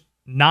Courage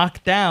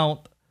knocked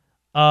out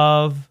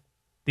of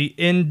the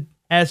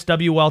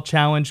NSWL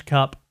Challenge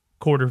Cup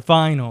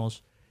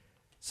quarterfinals.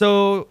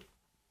 So,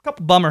 a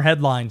couple bummer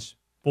headlines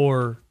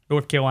for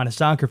North Carolina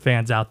soccer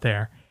fans out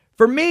there.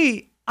 For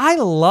me, I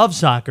love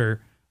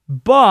soccer,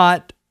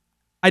 but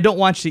I don't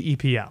watch the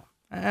EPL.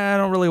 I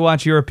don't really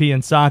watch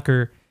European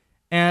soccer,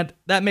 and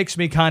that makes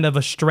me kind of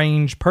a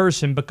strange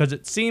person because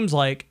it seems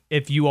like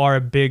if you are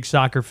a big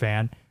soccer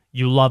fan,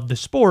 you love the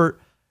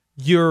sport,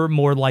 you're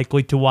more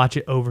likely to watch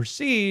it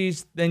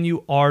overseas than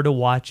you are to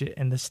watch it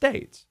in the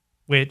States,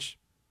 which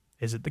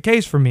isn't the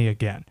case for me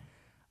again.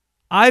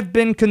 I've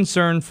been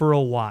concerned for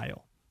a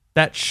while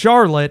that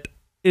Charlotte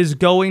is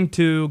going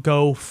to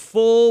go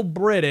full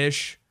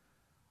British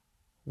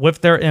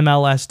with their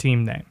MLS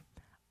team name.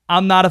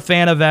 I'm not a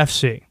fan of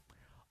FC.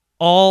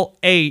 All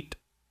 8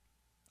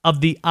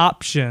 of the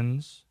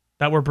options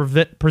that were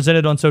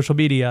presented on social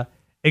media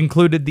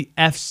included the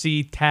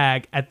FC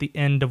tag at the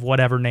end of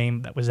whatever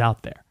name that was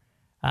out there.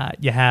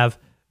 You have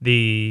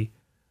the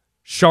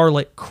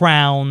Charlotte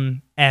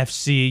Crown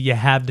FC, you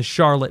have the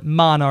Charlotte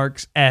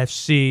Monarchs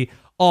FC,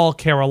 All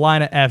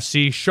Carolina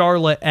FC,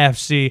 Charlotte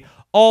FC,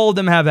 all of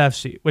them have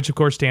FC, which of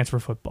course stands for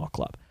football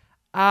club.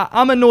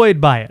 I'm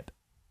annoyed by it.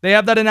 They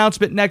have that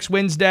announcement next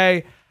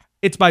Wednesday.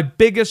 It's my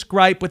biggest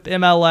gripe with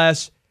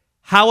MLS.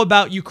 How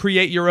about you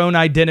create your own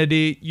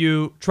identity?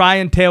 You try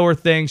and tailor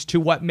things to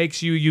what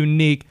makes you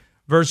unique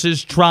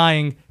versus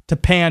trying to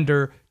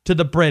pander to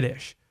the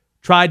British.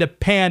 Try to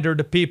pander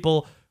to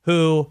people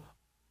who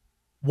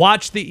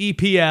watch the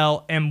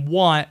EPL and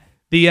want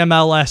the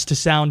MLS to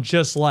sound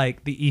just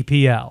like the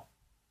EPL.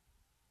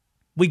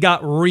 We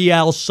got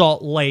Real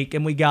Salt Lake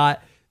and we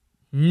got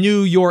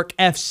New York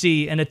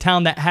FC in a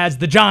town that has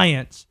the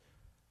Giants.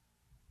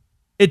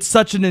 It's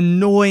such an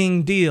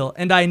annoying deal,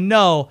 and I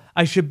know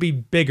I should be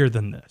bigger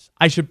than this.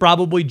 I should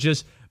probably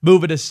just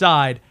move it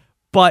aside,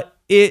 but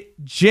it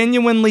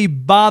genuinely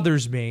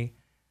bothers me.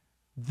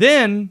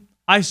 Then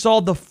I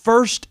saw the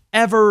first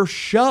ever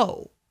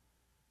show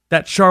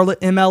that Charlotte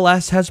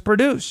MLS has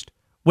produced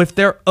with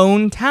their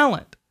own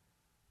talent.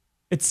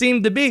 It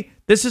seemed to be,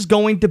 this is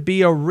going to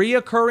be a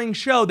reoccurring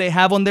show they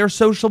have on their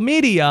social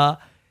media,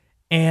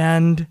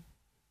 and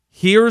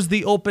here's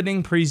the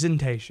opening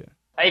presentation.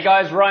 Hey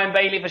guys, Ryan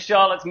Bailey for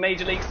Charlotte's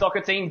Major League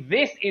Soccer team.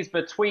 This is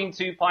Between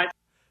Two Pints.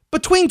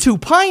 Between 2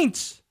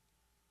 pints?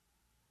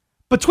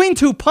 Between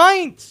 2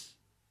 pints?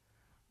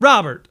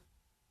 Robert,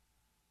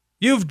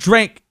 you've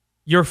drank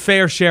your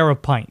fair share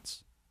of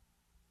pints.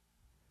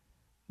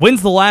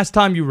 When's the last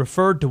time you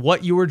referred to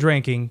what you were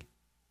drinking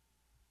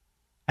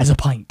as a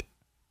pint?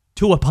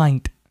 To a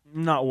pint?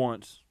 Not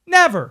once.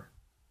 Never.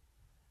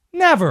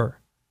 Never.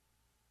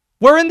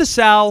 We're in the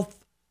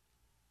South.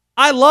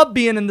 I love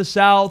being in the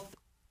South.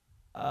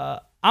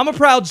 I'm a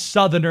proud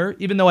Southerner,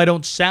 even though I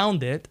don't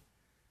sound it.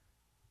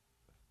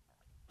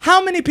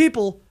 How many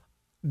people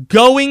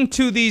going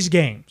to these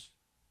games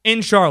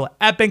in Charlotte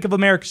at Bank of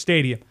America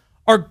Stadium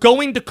are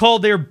going to call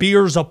their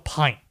beers a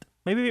pint?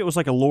 Maybe it was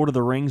like a Lord of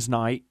the Rings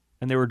night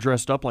and they were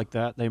dressed up like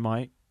that. They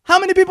might. How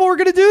many people are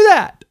going to do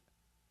that?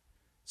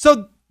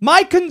 So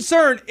my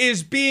concern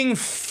is being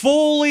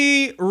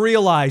fully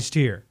realized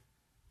here.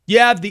 You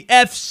have the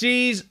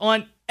FCs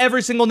on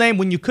every single name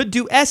when you could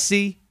do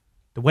SC.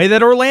 The way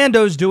that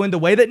Orlando's doing, the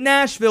way that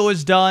Nashville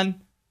is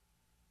done.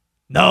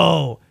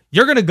 No,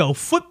 you're going to go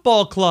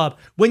football club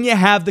when you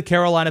have the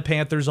Carolina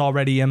Panthers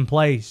already in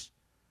place.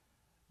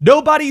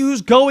 Nobody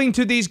who's going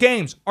to these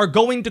games are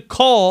going to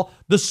call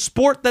the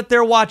sport that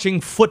they're watching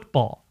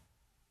football.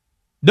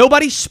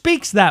 Nobody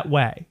speaks that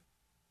way.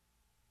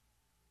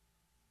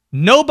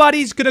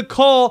 Nobody's going to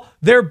call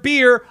their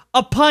beer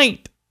a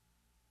pint.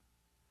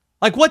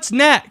 Like, what's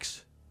next?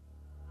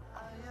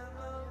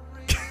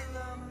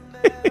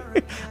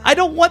 I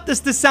don't want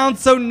this to sound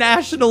so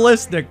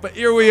nationalistic, but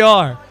here we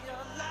are.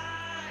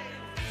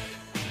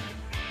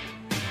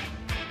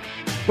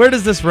 Where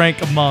does this rank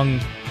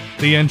among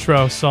the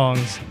intro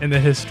songs in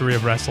the history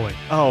of wrestling?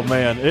 Oh,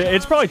 man.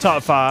 It's probably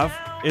top 5.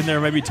 In there,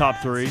 maybe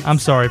top 3. I'm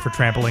sorry for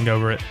trampling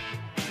over it.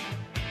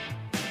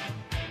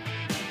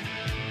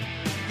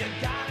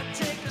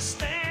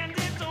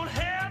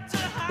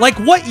 Like,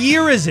 what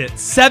year is it?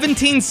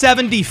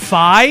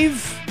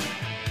 1775?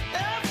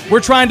 We're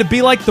trying to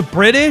be like the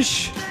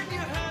British?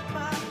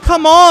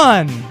 Come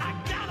on.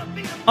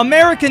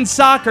 American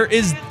soccer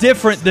is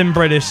different than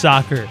British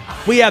soccer.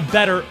 We have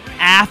better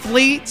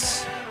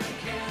athletes.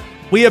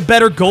 We have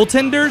better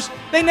goaltenders.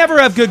 They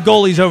never have good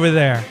goalies over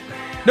there.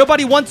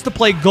 Nobody wants to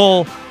play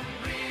goal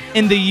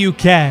in the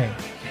UK.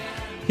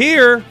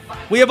 Here,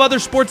 we have other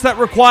sports that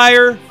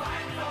require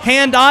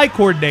hand-eye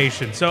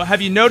coordination. So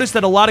have you noticed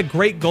that a lot of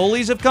great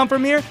goalies have come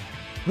from here?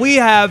 We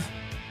have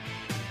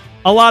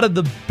a lot of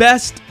the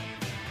best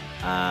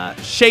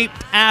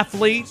shaped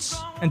athletes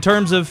in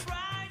terms of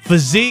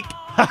physique.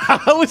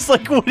 I was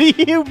like, what do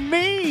you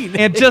mean?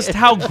 And just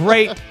how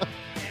great,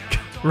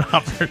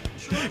 Robert.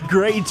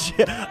 Great.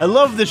 I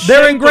love the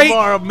shape of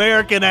our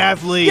American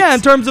athletes. Yeah,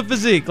 in terms of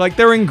physique. Like,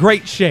 they're in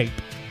great shape,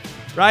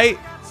 right?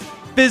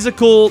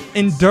 Physical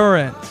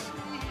endurance.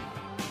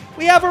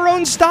 We have our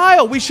own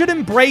style. We should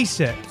embrace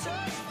it.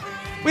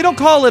 We don't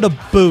call it a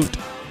boot.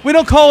 We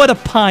don't call it a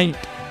pint.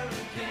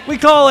 We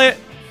call it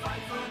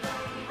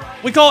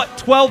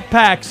 12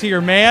 packs here,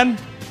 man.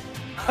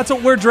 That's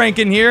what we're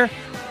drinking here.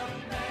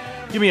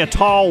 Give me a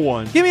tall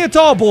one. Give me a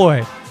tall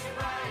boy.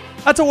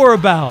 That's what we're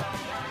about.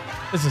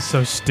 This is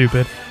so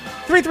stupid.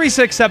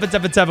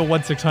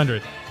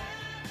 336-777-1600.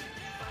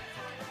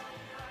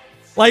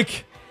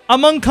 Like,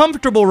 I'm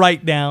uncomfortable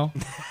right now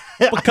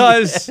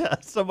because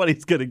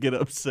somebody's going to get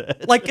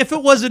upset. Like, if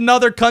it was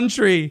another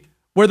country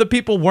where the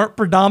people weren't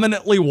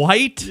predominantly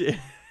white,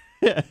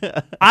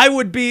 I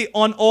would be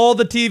on all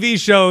the TV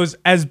shows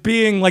as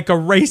being like a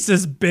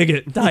racist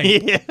bigot type.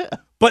 Yeah.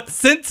 But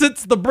since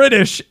it's the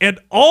British and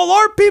all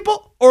our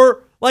people,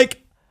 or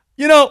like,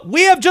 you know,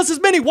 we have just as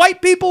many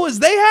white people as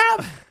they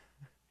have,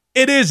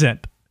 it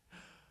isn't.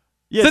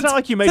 Yeah, it's not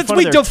like you made fun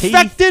of their teeth. Since we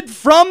defected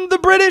from the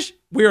British,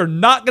 we are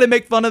not going to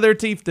make fun of their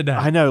teeth today.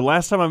 I know.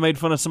 Last time I made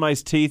fun of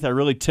somebody's teeth, I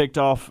really ticked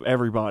off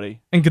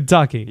everybody. In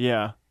Kentucky.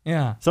 Yeah.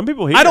 Yeah. Some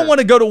people here. I don't want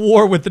to go to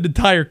war with an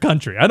entire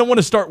country. I don't want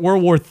to start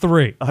World War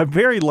III. I'm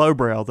very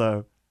lowbrow,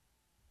 though.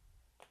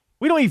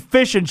 We don't eat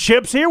fish and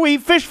chips here. We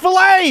eat fish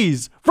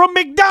fillets from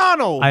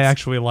McDonald's. I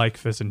actually like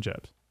fish and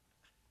chips.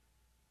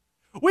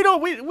 We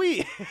don't.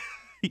 We.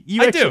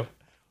 do.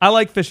 I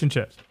like fish and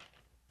chips.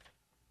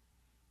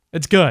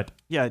 It's good.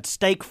 Yeah, it's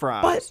steak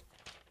fries. But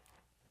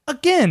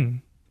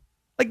again,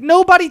 Like,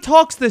 nobody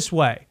talks this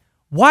way.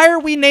 Why are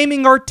we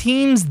naming our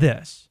teams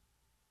this?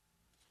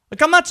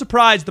 Like, I'm not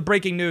surprised the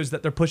breaking news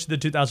that they're pushing to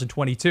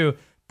 2022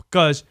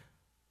 because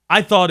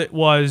I thought it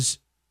was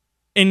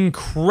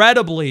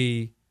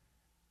incredibly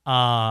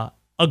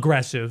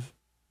aggressive,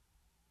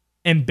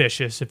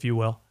 ambitious, if you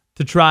will,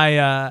 to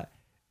try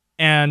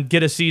and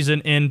get a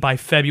season in by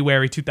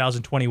February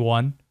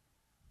 2021.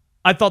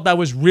 I thought that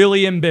was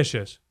really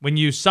ambitious. When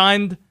you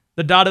signed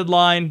the dotted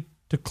line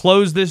to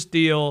close this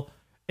deal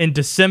in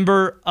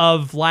December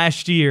of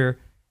last year,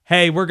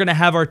 hey, we're going to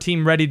have our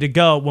team ready to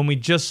go when we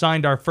just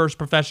signed our first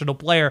professional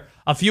player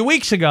a few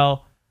weeks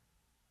ago.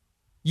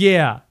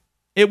 Yeah,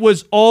 it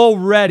was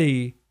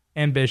already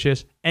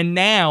ambitious. And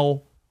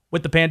now,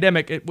 with the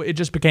pandemic, it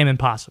just became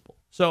impossible.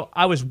 So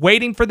I was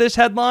waiting for this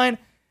headline.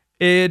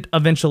 It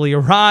eventually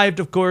arrived,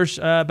 of course,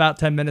 about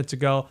 10 minutes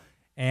ago.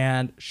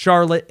 And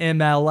Charlotte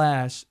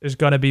MLS is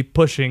going to be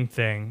pushing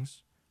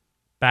things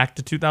back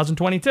to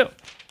 2022.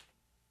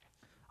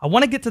 I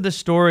want to get to the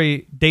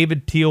story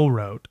David Teel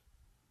wrote.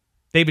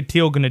 David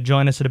Teel going to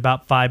join us in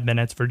about 5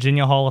 minutes.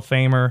 Virginia Hall of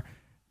Famer,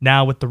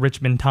 now with the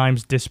Richmond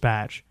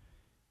Times-Dispatch.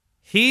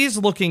 He's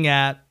looking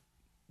at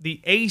the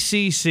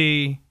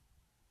ACC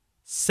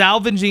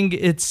salvaging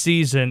its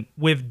season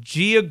with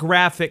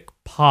geographic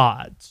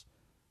pods.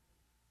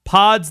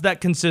 Pods that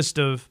consist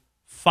of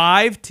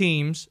 5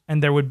 teams,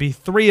 and there would be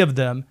 3 of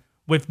them,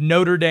 with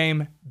Notre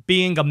Dame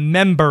being a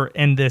member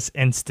in this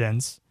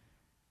instance,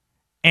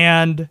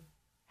 and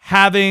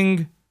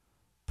having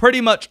pretty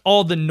much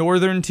all the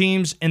northern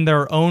teams in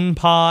their own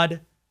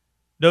pod.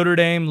 Notre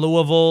Dame,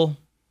 Louisville,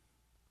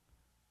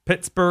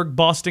 Pittsburgh,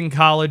 Boston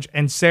College,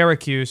 and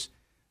Syracuse.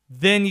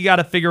 Then you got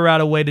to figure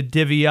out a way to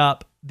divvy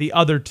up the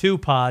other 2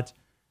 pods.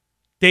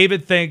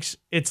 David thinks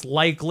it's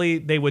likely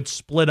they would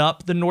split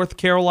up the North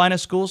Carolina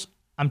schools.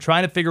 I'm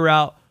trying to figure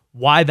out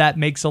why that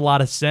makes a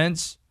lot of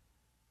sense.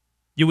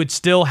 You would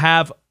still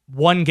have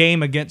one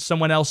game against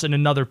someone else in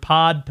another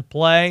pod to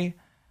play,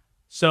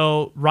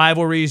 so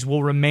rivalries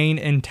will remain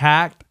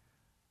intact.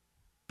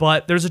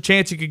 But there's a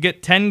chance you could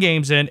get 10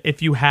 games in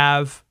if you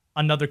have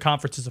another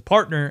conference as a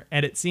partner,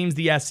 and it seems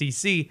the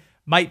SEC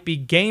might be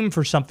game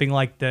for something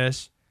like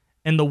this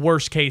in the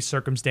worst case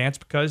circumstance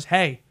because,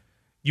 hey,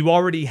 you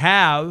already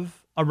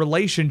have a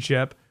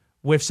relationship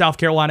with South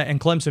Carolina and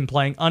Clemson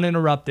playing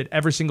uninterrupted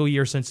every single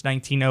year since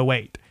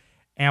 1908,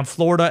 and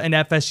Florida and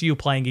FSU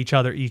playing each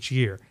other each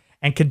year,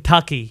 and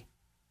Kentucky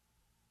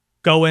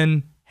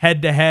going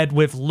head-to-head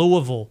with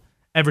Louisville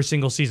every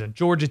single season,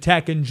 Georgia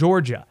Tech and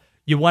Georgia.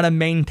 You want to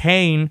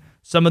maintain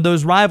some of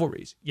those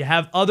rivalries. You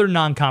have other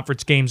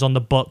non-conference games on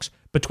the books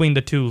between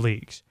the 2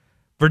 leagues.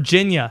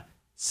 Virginia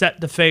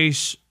set to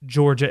face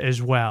Georgia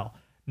as well.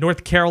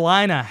 North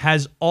Carolina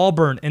has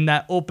Auburn in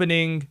that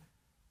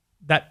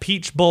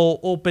Peach Bowl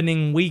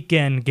opening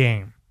weekend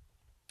game.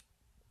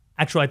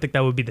 Actually, I think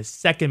that would be the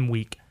second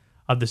week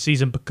of the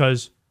season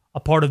because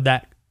a part of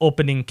that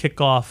opening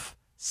kickoff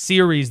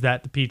series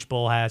that the Peach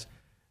Bowl has,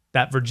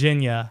 that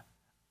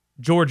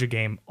Virginia-Georgia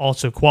game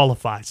also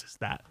qualifies as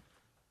that.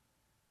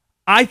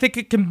 I think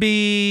it can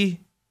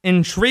be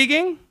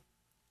intriguing.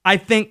 I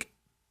think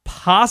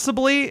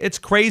possibly it's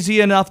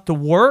crazy enough to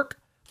work,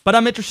 but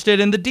I'm interested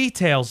in the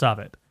details of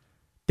it.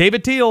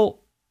 David Teel,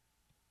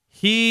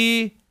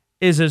 he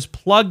is as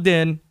plugged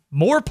in,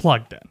 more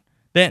plugged in,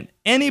 than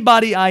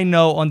anybody I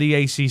know on the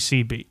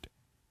ACC beat.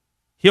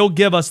 He'll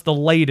give us the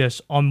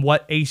latest on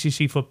what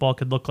ACC football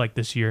could look like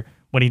this year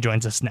when he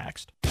joins us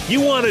next. You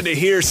wanted to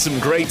hear some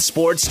great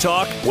sports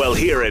talk? Well,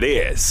 here it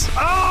is.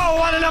 Oh,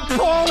 what an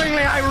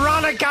appallingly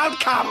ironic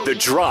outcome! The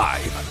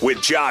Drive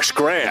with Josh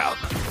Graham.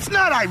 It's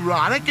not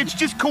ironic, it's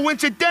just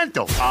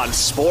coincidental. On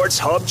Sports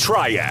Hub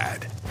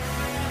Triad.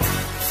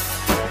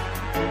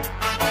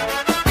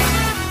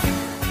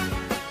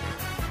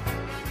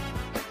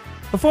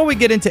 Before we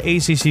get into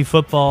ACC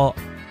football,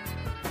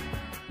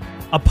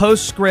 a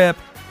postscript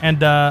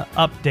and an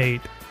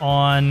update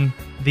on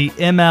the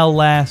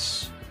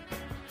MLS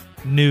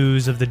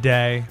news of the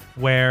day,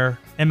 where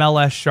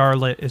MLS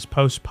Charlotte is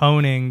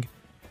postponing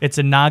its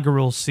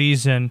inaugural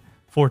season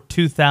for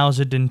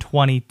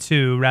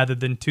 2022 rather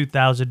than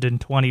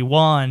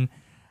 2021.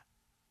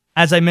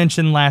 As I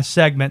mentioned last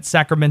segment,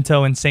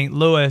 Sacramento and St.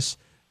 Louis,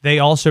 they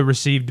also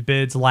received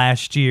bids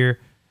last year,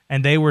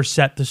 and they were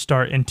set to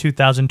start in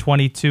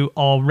 2022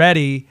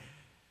 already.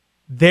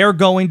 They're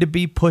going to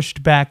be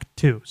pushed back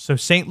too. So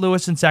St.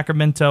 Louis and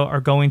Sacramento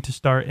are going to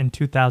start in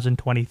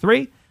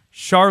 2023.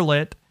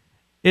 Charlotte,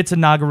 its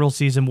inaugural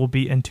season will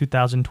be in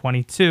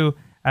 2022,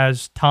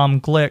 as Tom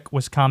Glick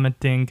was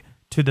commenting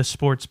to the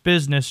Sports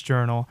Business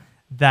Journal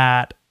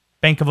that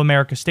Bank of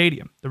America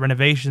Stadium, the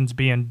renovations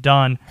being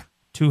done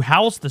to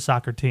house the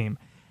soccer team,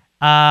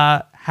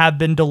 have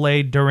been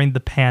delayed during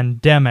the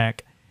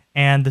pandemic.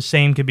 And the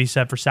same could be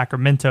said for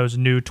Sacramento's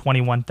new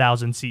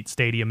 21,000-seat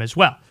stadium as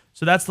well.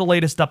 So that's the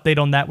latest update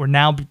on that. We're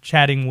now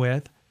chatting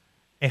with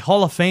a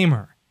Hall of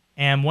Famer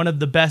and one of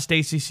the best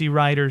ACC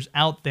writers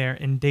out there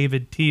in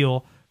David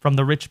Teel from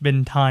the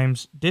Richmond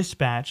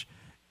Times-Dispatch.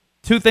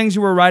 two things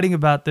you were writing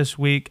about this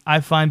week I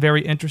find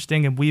very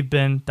interesting, and we've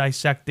been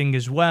dissecting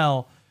as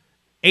well.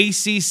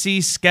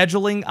 ACC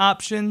scheduling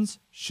options,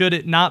 should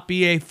it not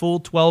be a full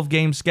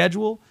 12-game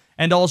schedule?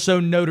 And also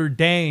Notre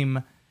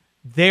Dame,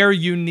 their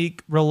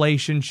unique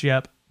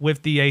relationship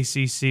with the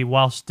ACC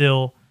while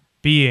still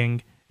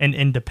being an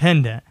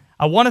independent.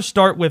 I want to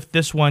start with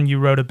this one you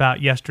wrote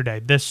about yesterday,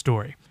 this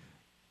story.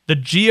 The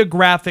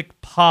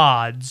geographic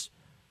pods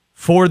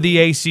for the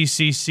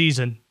ACC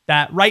season,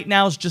 that right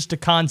now is just a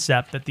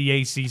concept that the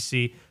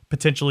ACC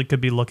potentially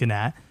could be looking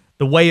at.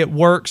 The way it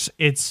works,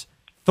 it's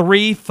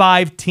 3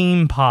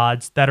 5-team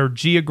pods that are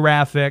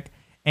geographic,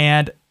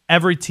 and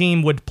every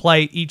team would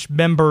play each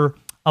member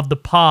of the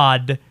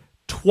pod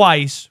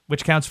twice,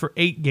 which counts for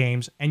 8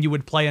 games, and you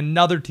would play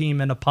another team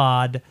in a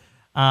pod,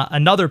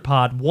 another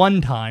pod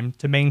one time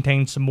to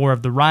maintain some more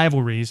of the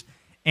rivalries,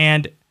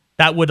 and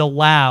that would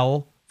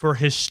allow for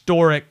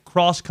historic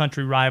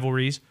cross-country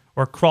rivalries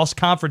or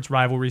cross-conference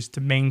rivalries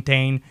to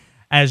maintain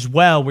as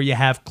well, where you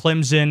have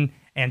Clemson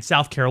and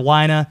South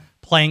Carolina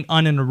playing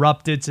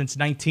uninterrupted since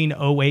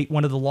 1908,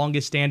 one of the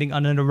longest-standing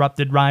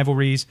uninterrupted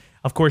rivalries.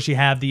 Of course, you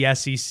have the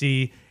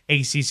SEC,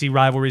 ACC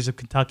rivalries of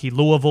Kentucky,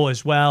 Louisville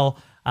as well,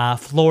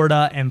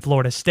 Florida and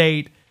Florida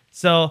State.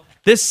 So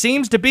this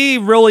seems to be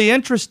really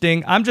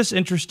interesting. I'm just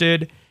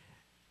interested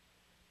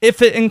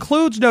if it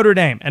includes Notre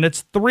Dame, and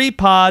it's 3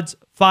 pods,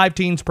 5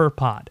 teams per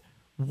pod.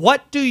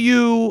 What do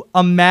you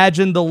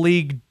imagine the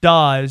league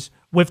does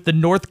with the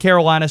North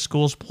Carolina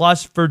schools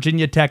plus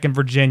Virginia Tech and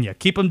Virginia?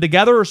 Keep them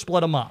together or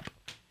split them up?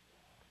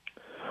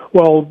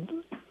 Well,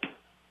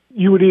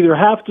 you would either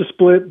have to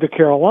split the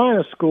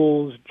Carolina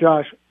schools,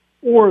 Josh,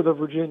 or the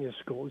Virginia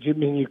schools. I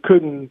mean, you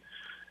couldn't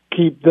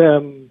keep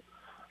them,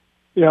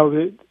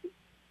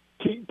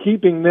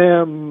 keeping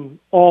them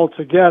all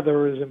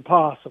together is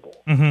impossible.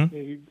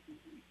 Mm-hmm.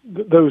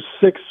 Those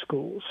 6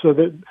 schools, so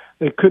that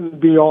they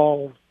couldn't be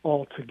all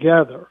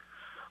together.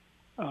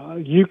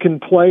 You can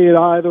play it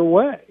either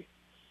way.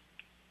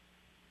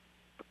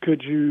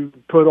 Could you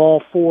put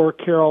all 4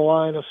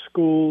 Carolina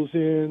schools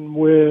in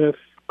with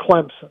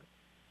Clemson?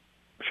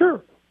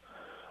 Sure.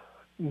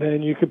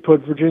 Then you could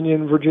put Virginia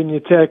and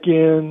Virginia Tech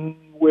in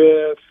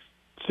with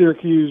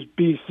Syracuse,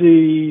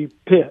 BC,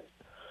 Pitt.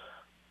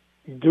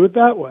 You can do it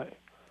that way.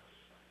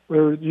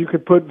 Or you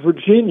could put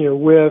Virginia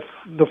with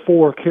the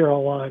 4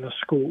 Carolina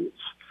schools,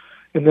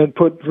 and then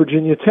put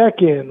Virginia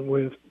Tech in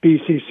with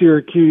BC,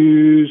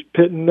 Syracuse,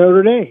 Pitt, and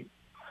Notre Dame.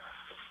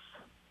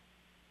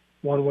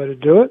 One way to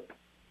do it.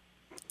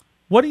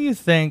 What do you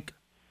think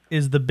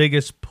is the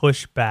biggest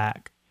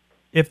pushback?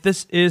 If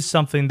this is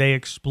something they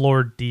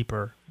explore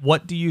deeper,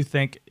 what do you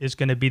think is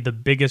going to be the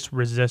biggest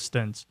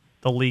resistance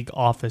the league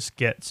office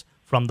gets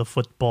from the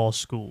football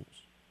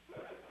schools?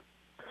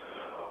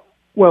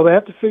 Well, they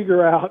have to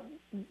figure out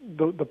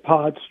the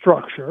pod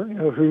structure,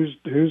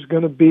 who's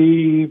going to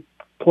be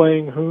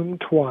playing whom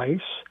twice.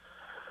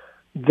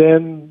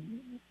 Then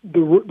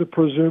the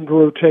presumed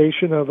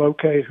rotation of,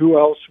 okay, who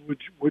else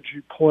would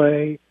you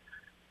play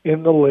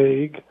in the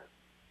league?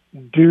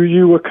 Do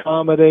you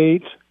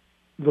accommodate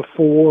the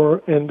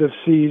 4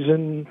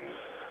 end-of-season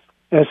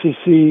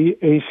SEC,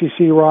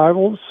 ACC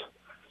rivals?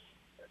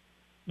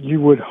 You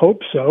would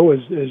hope so. As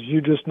you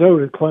just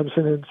noted,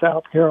 Clemson and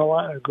South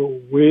Carolina go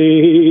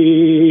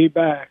way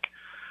back.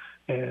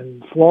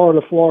 And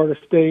Florida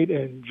State,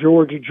 and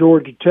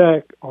Georgia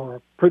Tech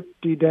are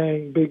pretty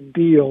dang big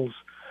deals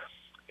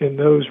in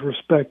those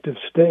respective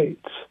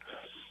states.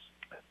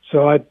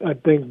 So I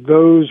think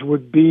those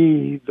would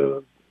be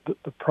the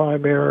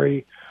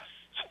primary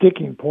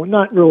sticking point.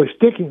 Not really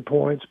sticking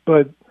points,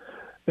 but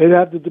they'd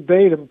have to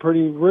debate them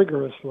pretty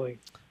rigorously.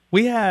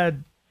 We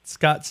had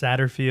Scott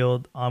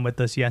Satterfield on with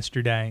us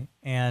yesterday,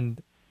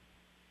 and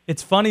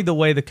it's funny the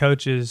way the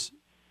coaches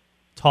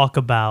talk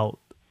about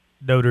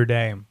Notre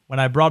Dame. When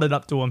I brought it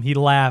up to him, he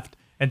laughed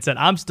and said,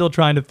 I'm still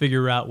trying to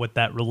figure out what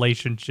that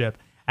relationship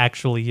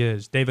actually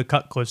is. David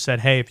Cutcliffe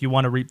said, hey, if you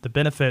want to reap the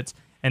benefits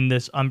in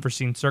this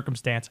unforeseen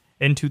circumstance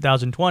in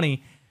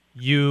 2020,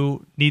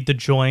 you need to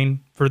join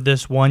for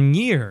this 1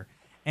 year.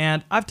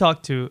 And I've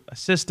talked to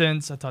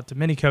assistants, I've talked to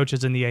many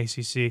coaches in the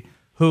ACC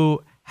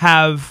who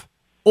have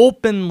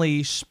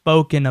openly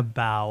spoken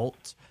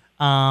about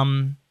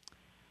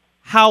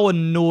how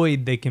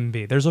annoyed they can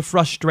be. There's a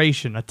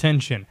frustration, a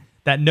tension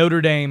that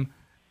Notre Dame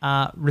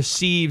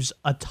receives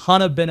a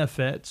ton of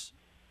benefits,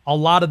 a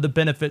lot of the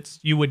benefits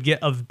you would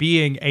get of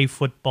being a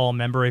football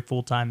member, a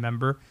full-time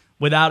member,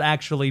 without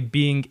actually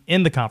being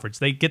in the conference.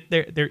 They get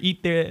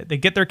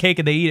their cake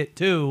and they eat it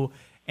too,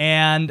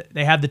 and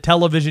they have the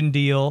television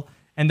deal,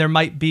 and there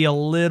might be a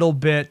little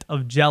bit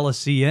of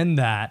jealousy in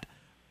that.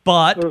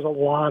 But there's a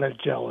lot of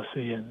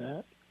jealousy in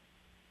that.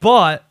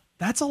 But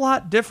that's a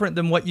lot different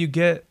than what you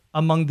get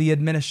among the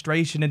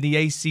administration in the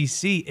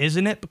ACC,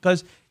 isn't it?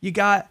 Because you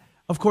got,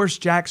 of course,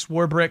 Jack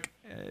Swarbrick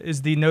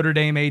is the Notre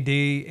Dame AD,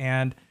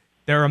 and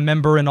they're a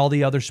member in all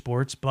the other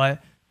sports.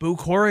 But Boo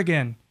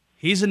Corrigan,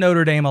 he's a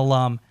Notre Dame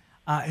alum.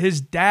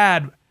 His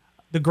dad,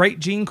 the great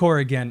Gene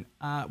Corrigan,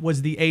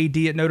 was the AD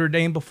at Notre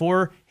Dame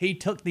before he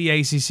took the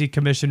ACC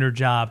commissioner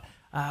job.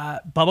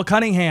 Bubba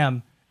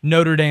Cunningham,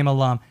 Notre Dame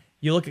alum.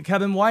 You look at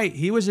Kevin White,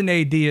 he was an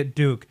AD at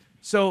Duke.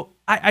 So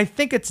I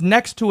think it's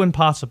next to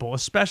impossible,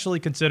 especially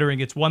considering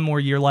it's one more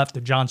year left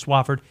of John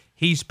Swofford.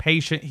 He's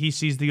patient. He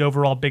sees the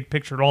overall big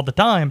picture all the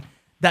time,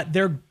 that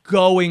they're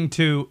going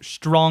to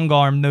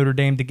strong-arm Notre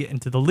Dame to get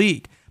into the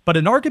league. But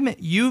an argument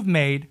you've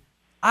made,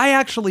 I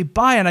actually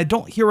buy, and I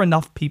don't hear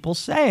enough people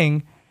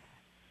saying,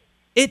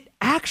 it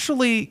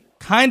actually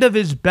kind of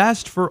is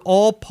best for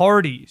all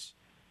parties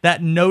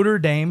that Notre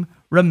Dame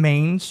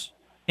remains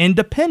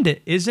independent,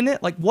 isn't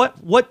it? Like,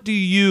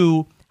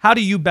 how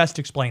do you best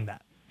explain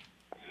that?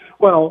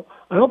 Well,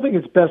 I don't think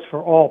it's best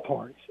for all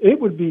parties. It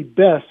would be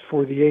best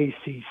for the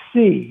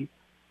ACC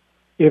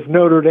if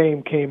Notre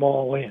Dame came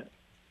all in,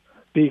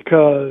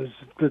 because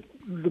the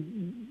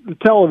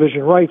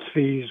television rights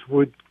fees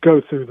would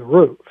go through the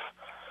roof.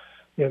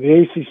 You know,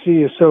 the ACC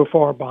is so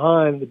far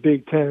behind the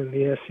Big Ten and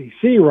the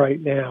SEC right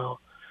now.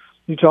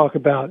 You talk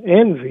about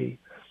envy.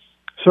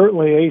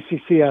 Certainly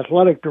ACC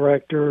athletic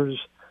directors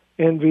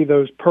envy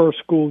those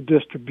per-school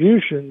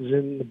distributions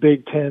in the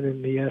Big Ten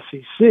and the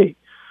SEC.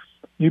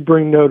 You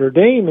bring Notre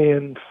Dame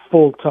in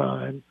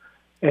full-time,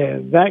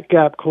 and that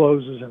gap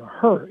closes in a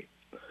hurry.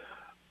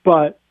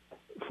 But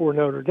for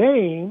Notre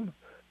Dame,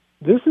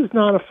 this is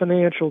not a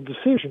financial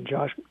decision,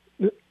 Josh.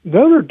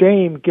 Notre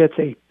Dame gets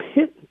a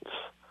pittance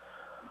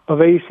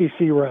of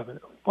ACC revenue,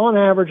 on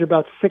average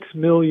about $6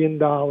 million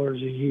a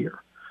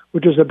year,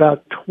 which is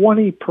about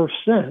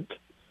 20%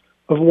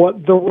 of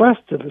what the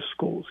rest of the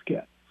schools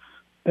get.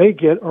 They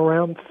get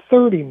around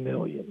 $30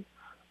 million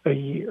a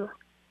year.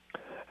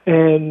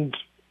 And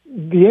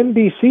the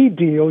NBC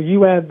deal,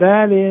 you add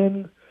that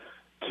in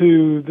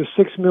to the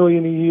 $6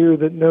 million a year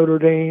that Notre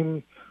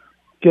Dame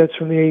gets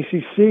from the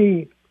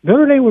ACC,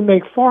 Notre Dame would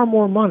make far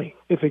more money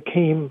if it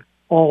came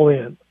all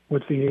in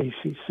with the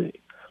ACC.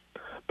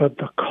 But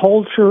the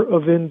culture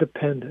of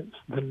independence,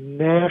 the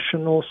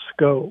national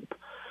scope,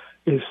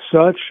 is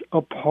such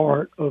a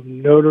part of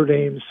Notre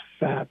Dame's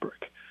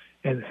fabric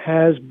and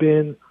has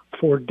been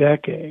for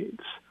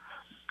decades.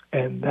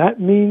 And that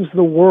means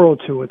the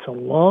world to its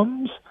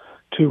alums,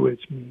 to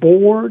its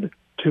board,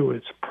 to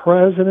its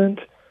president,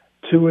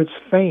 to its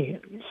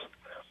fans.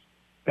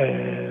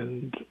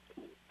 And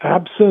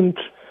absent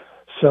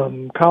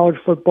some college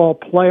football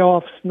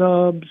playoff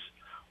snubs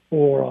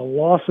or a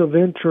loss of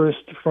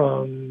interest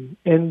from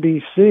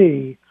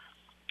NBC,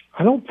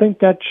 I don't think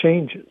that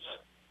changes.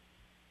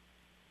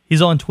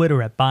 He's on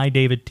Twitter at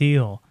David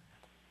Teel.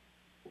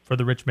 For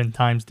the Richmond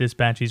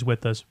Times-Dispatch, he's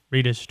with us.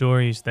 Read his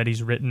stories that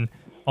he's written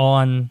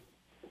on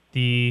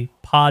the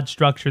pod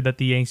structure that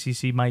the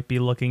ACC might be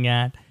looking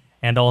at,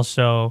 and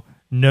also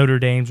Notre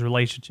Dame's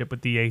relationship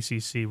with the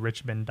ACC,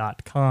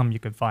 richmond.com. You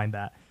can find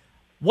that.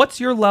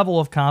 What's your level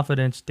of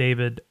confidence,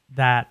 David,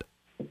 that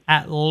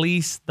at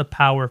least the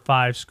Power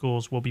 5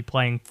 schools will be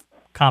playing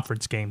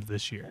conference games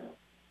this year?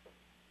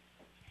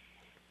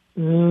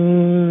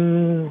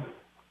 20%.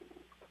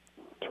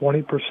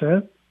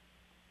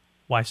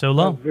 Why so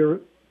low?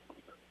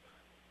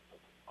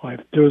 All I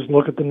have to do is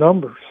look at the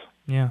numbers.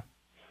 Yeah.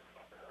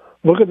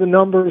 Look at the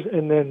numbers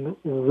and then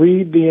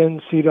read the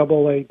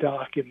NCAA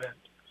document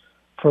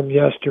from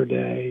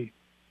yesterday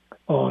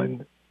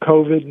on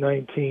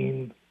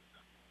COVID-19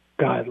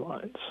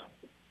 guidelines.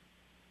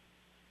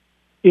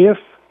 If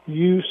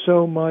you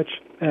so much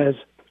as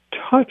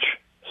touch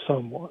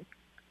someone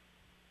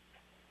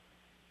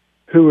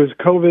who is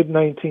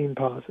COVID-19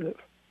 positive,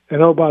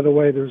 and oh, by the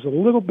way, there's a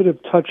little bit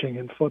of touching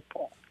in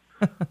football.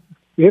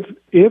 If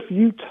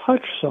you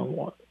touch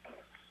someone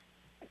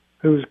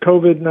who's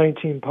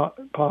COVID-19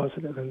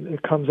 positive and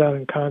it comes out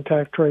in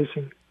contact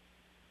tracing,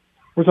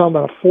 we're talking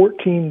about a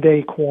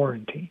 14-day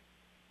quarantine.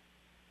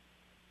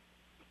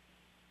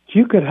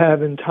 You could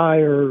have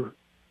entire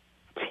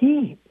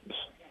teams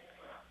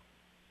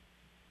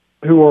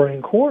who are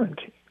in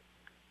quarantine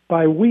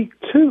by week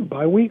 2,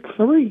 by week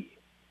 3.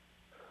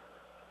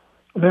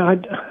 I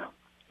mean,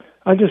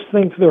 I just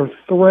think they're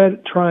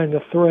trying to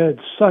thread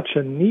such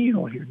a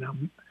needle here. Now,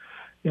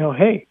 you know,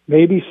 hey,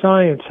 maybe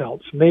science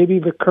helps. Maybe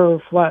the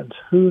curve flattens.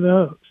 Who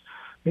knows?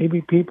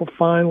 Maybe people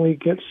finally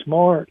get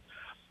smart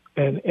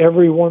and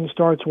everyone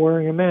starts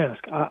wearing a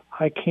mask.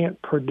 I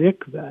can't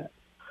predict that.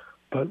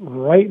 But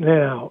right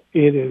now,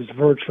 it is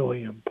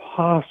virtually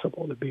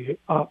impossible to be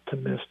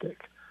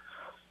optimistic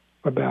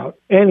about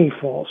any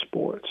fall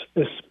sports,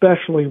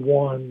 especially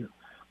one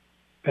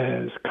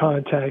as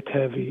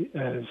contact-heavy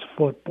as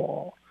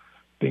football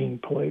being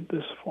played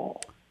this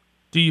fall.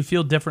 Do you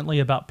feel differently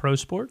about pro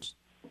sports?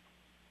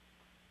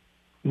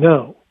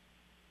 No.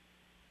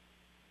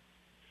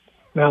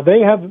 Now they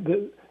have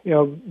the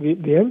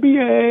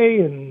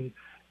NBA and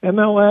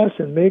MLS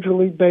and Major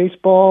League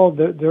Baseball.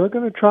 They're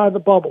going to try the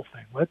bubble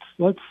thing.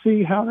 Let's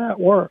see how that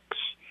works.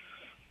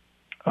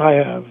 I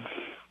have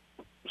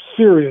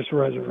serious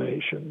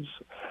reservations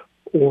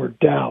or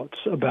doubts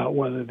about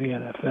whether the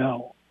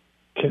NFL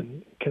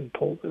can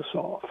pull this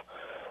off.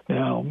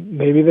 Now,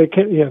 maybe they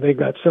can. You know, they've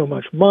got so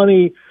much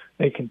money,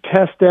 they can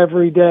test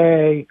every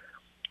day,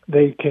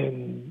 they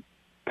can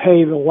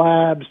pay the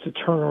labs to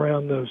turn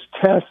around those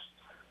tests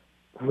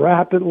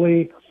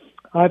rapidly.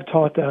 I've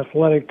talked to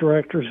athletic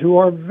directors who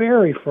are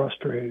very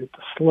frustrated at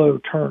the slow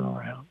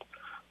turnaround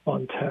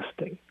on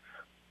testing.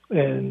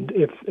 And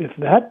if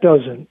that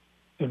doesn't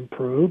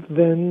improve,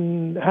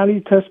 then how do you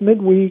test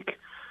midweek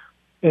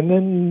and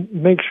then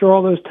make sure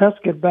all those tests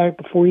get back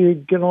before you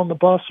get on the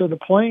bus or the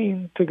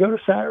plane to go to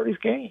Saturday's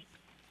game?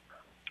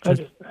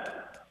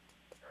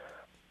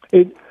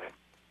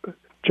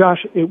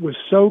 Josh, it was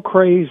so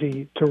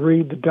crazy to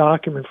read the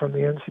document from the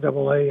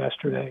NCAA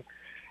yesterday.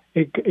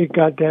 It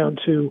got down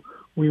to,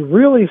 we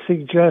really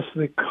suggest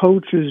that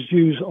coaches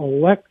use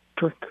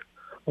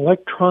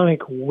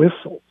electronic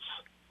whistles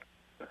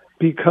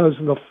because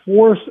the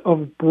force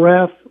of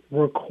breath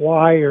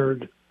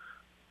required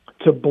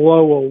to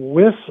blow a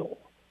whistle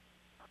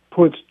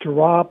puts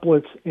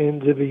droplets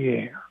into the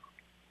air.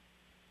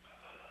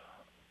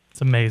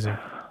 It's amazing.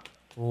 A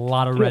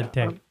lot of red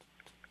tape.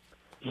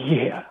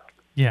 Yeah.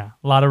 Yeah,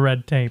 a lot of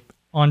red tape.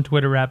 On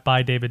Twitter at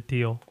by David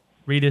Teel.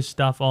 Read his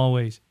stuff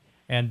always.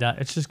 And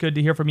it's just good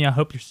to hear from you. I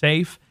hope you're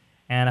safe,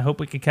 and I hope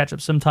we can catch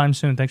up sometime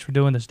soon. Thanks for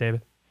doing this,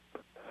 David.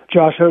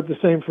 Josh, hope the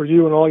same for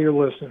you and all your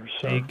listeners.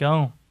 So. There you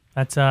go.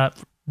 That's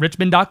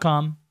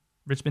Richmond.com,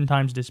 Richmond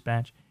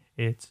Times-Dispatch.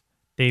 It's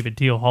David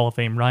Teel, Hall of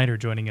Fame writer,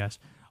 joining us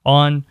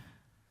on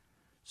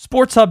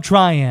Sports Hub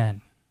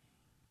Triad.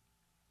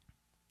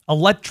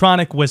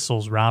 Electronic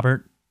whistles,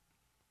 Robert.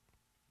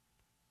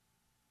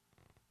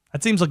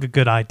 That seems like a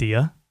good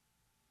idea.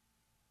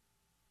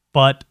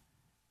 But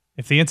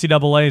if the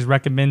NCAA is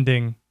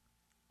recommending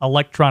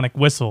electronic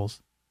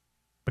whistles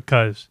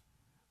because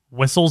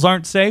whistles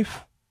aren't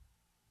safe,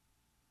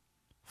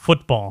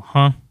 football,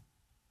 huh?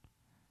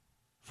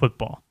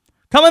 Football.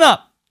 Coming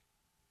up,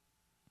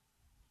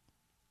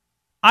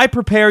 I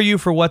prepare you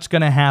for what's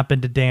going to happen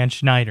to Dan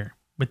Schneider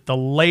with the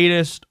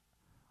latest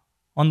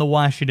on the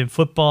Washington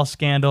football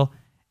scandal.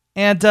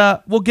 And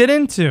we'll get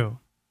into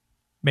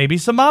maybe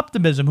some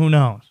optimism, who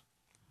knows,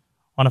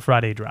 on a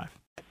Friday drive.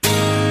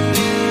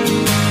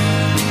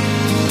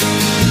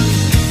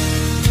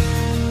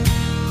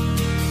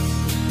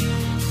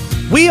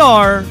 We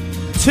are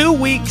 2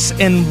 weeks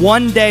and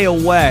 1 day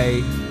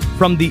away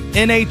from the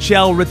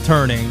NHL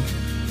returning,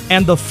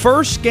 and the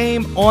first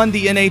game on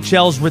the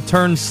NHL's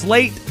return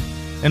slate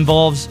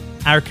involves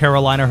our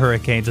Carolina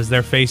Hurricanes as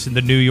they're facing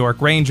the New York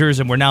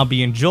Rangers, and we're now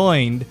being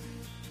joined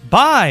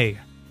by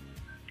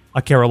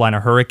a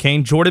Carolina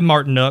Hurricane, Jordan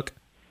Martinook,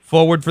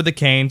 forward for the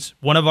Canes,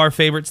 one of our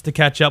favorites to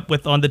catch up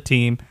with on the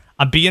team.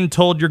 I'm being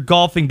told you're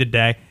golfing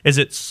today. Is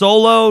it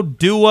solo,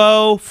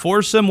 duo,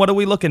 foursome? What are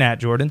we looking at,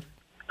 Jordan?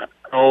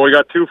 Oh, we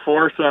got two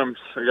foursomes.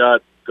 We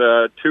got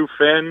two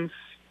Finns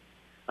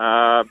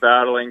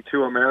battling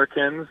two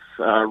Americans,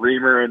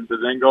 Reamer and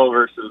Bazingo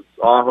versus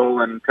Aho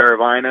and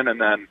Paravainen,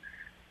 and then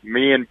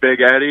me and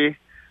Big Eddie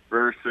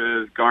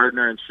versus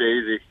Gardner and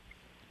Shazy.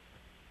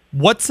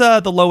 What's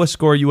the lowest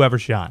score you ever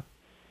shot?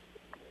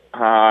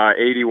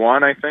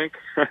 81, I think.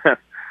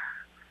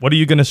 What are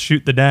you going to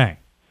shoot the day?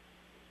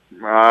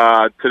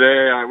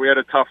 Today, we had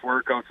a tough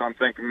workout, so I'm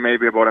thinking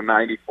maybe about a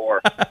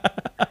 94.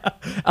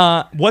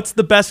 What's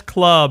the best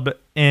club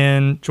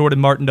in Jordan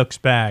Martinook's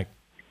bag?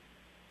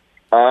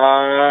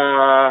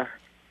 I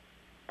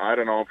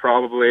don't know,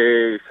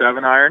 probably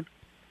 7-iron,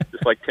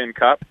 just like Tin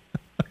Cup.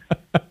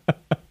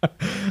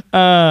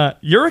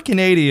 You're a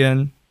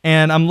Canadian,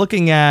 and I'm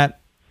looking at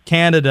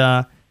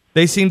Canada.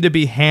 They seem to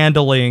be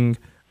handling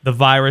the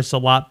virus a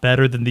lot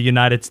better than the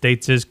United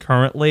States is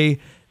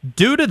currently.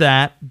 Due to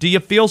that, do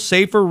you feel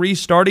safer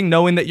restarting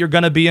knowing that you're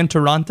going to be in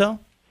Toronto?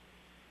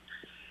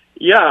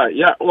 Yeah.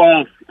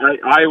 Well,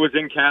 I was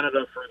in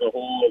Canada for the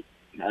whole,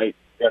 I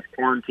guess,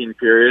 quarantine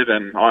period,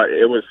 and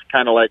it was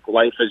kind of like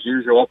life as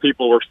usual.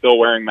 People were still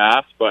wearing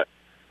masks, but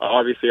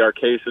obviously our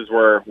cases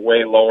were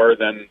way lower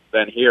than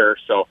here.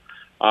 So,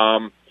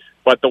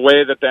 but the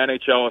way that the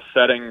NHL is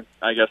setting,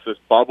 I guess, this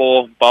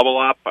bubble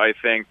up, I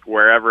think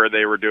wherever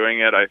they were doing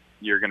it,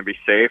 you're going to be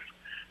safe.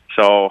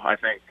 So I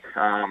think,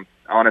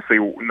 honestly,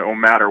 no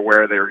matter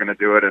where they were going to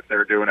do it, if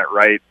they're doing it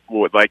right,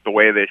 like the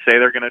way they say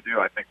they're going to do,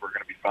 I think we're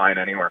going to be fine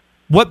anywhere.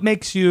 What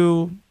gives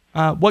you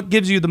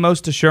the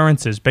most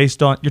assurances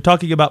based on, you're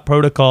talking about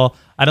protocol.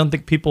 I don't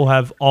think people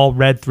have all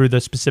read through the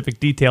specific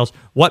details.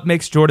 What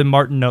makes Jordan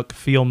Martinook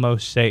feel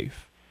most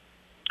safe?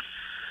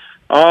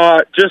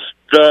 Just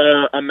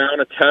the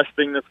amount of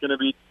testing that's going to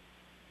be,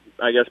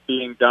 I guess,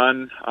 being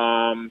done.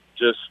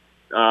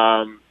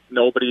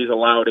 Nobody's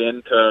allowed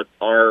into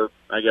our,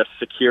 I guess,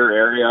 secure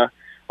area.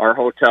 Our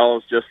hotel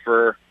is just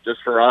for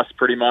us,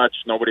 pretty much.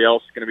 Nobody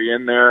else is going to be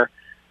in there.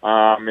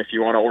 If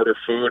you want to order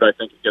food, I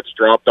think it gets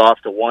dropped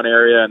off to one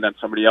area, and then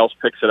somebody else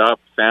picks it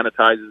up,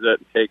 sanitizes it,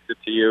 and takes it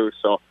to you.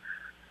 So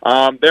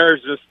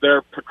there's just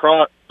the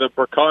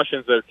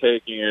precautions they're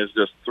taking is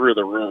just through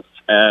the roof,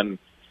 and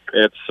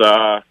it's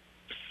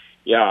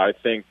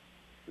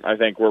I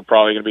think we're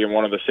probably going to be in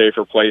one of the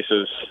safer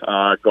places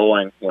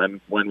going when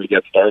we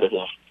get started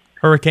here.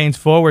 Hurricanes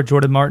forward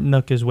Jordan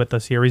Martinook is with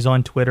us here. He's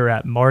on Twitter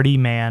at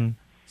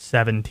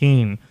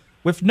MartyMan17.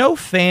 With no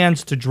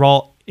fans to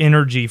draw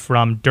energy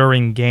from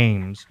during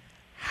games,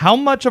 how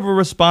much of a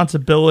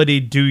responsibility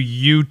do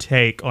you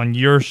take on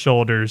your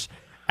shoulders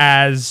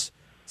as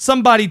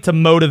somebody to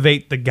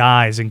motivate the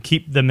guys and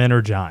keep them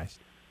energized?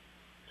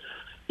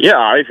 Yeah,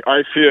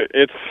 I feel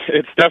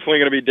it's definitely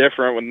going to be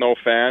different with no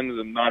fans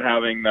and not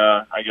having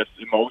the, I guess,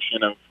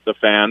 emotion of the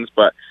fans.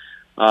 But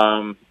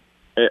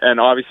and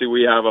obviously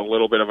we have a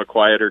little bit of a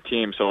quieter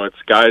team, so it's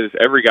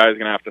every guy's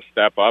going to have to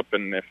step up.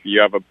 And if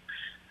you have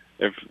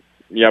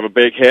a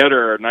big hit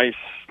or a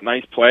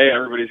nice play,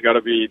 everybody's got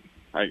to be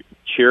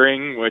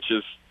cheering, which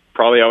is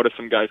probably out of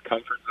some guys'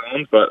 comfort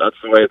zones, but that's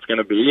the way it's going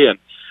to be. And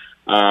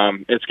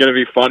it's going to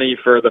be funny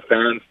for the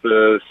fans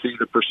to see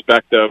the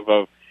perspective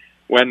of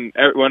when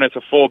it's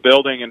a full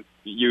building and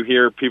you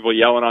hear people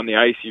yelling on the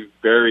ice, you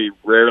very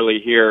rarely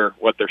hear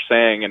what they're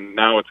saying, and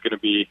now it's going to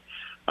be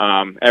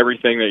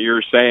everything that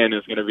you're saying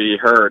is going to be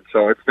heard.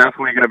 So it's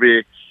definitely going to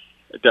be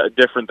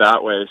different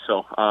that way.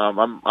 So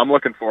I'm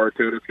looking forward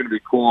to it. It's going to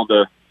be cool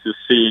to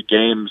see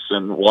games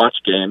and watch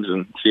games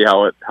and see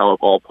how it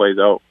all plays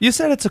out. You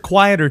said it's a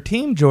quieter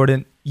team,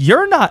 Jordan.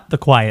 You're not the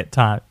quiet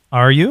type,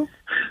 are you?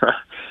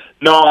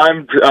 No,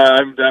 I'm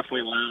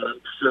definitely loud.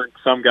 I'm sure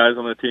some guys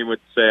on the team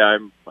would say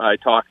I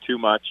talk too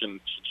much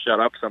and shut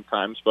up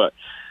sometimes, but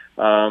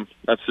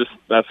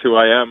that's who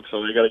I am.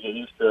 So they got to get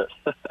used to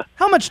it.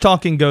 How much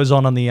talking goes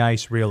on the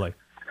ice, really?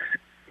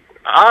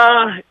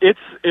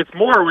 It's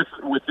more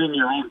within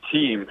your own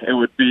team. It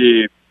would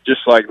be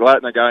just like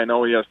letting a guy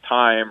know he has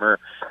time, or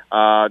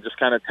just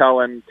kind of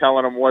telling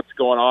him what's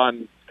going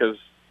on, because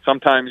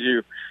sometimes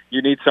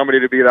you need somebody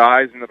to be the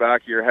eyes in the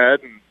back of your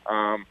head,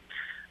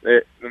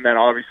 and then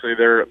obviously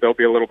there'll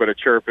be a little bit of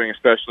chirping,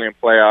 especially in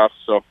playoffs.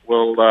 So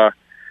we'll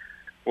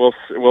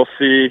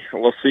see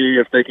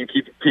if they can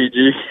keep it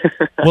PG.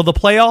 Will the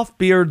playoff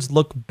beards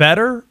look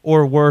better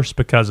or worse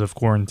because of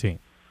quarantine?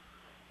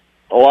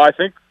 Oh, I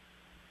think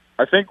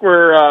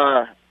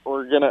we're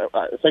gonna.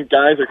 I think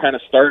guys are kind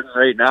of starting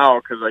right now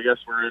because I guess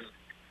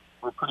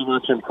we're pretty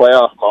much in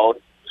playoff mode.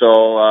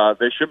 So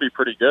they should be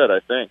pretty good, I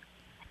think.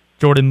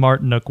 Jordan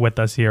Martinook with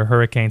us here,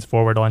 Hurricanes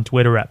forward, on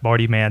Twitter at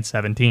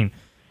MartyMan17.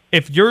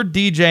 If you're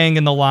DJing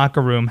in the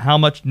locker room, how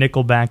much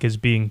Nickleback is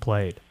being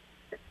played?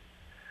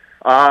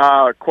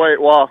 Quite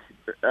well.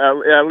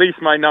 At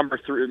least my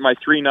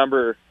three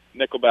number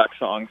Nickleback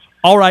songs.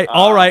 All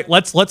right.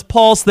 Let's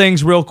pause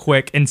things real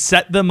quick and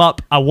set them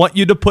up. I want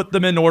you to put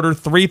them in order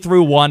 3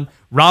 through 1.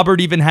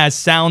 Robert even has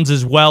sounds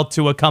as well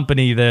to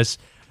accompany this.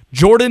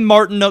 Jordan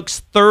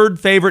Martinook's third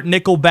favorite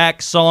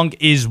Nickelback song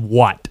is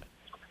what?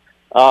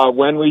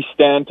 When We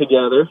Stand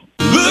Together.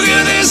 Look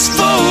at this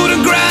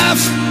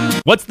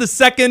photograph. What's the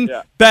second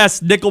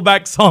best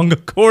Nickelback song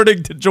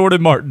according to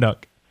Jordan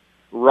Martinook?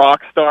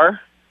 Rockstar.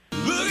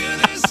 Look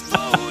at this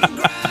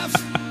photograph.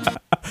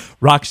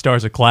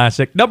 Rockstar's a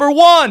classic. Number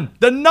 1.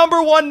 The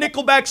number 1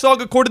 Nickelback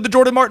song according to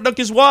Jordan Martinook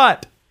is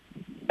what?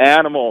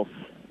 Animals.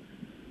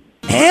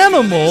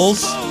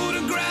 Animals?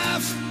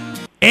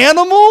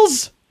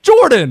 Animals?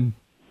 Jordan.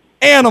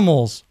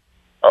 Animals.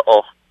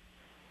 Uh-oh.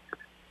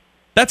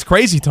 That's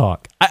crazy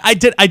talk. I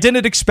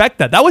didn't expect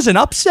that. That was an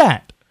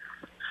upset.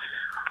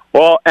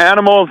 Well,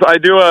 Animals, I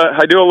do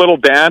a little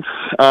dance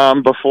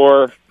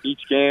before each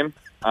game,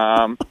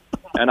 and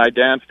I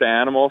dance to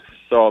Animals,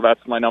 so that's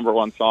my number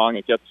 1 song.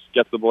 It gets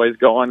the boys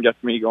going,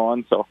 gets me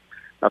going, so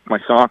that's my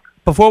song.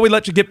 Before we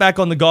let you get back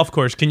on the golf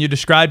course, can you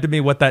describe to me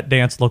what that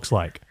dance looks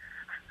like?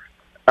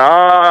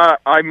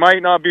 I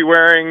might not be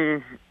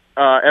wearing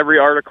every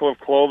article of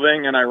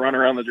clothing, and I run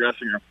around the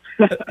dressing room.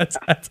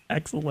 That's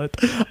excellent.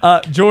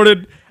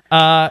 Jordan,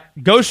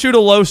 go shoot a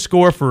low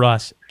score for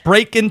us.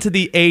 Break into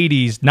the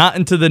 80s, not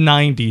into the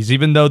 90s,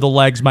 even though the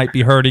legs might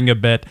be hurting a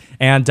bit.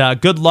 And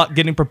good luck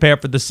getting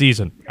prepared for the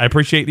season. I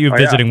appreciate you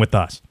visiting with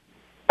us.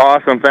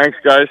 Awesome. Thanks,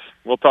 guys.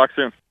 We'll talk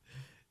soon.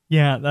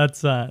 Yeah,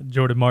 that's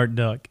Jordan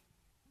Martinook,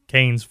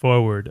 Canes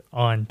forward,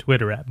 on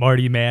Twitter at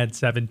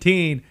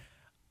MartyMad17.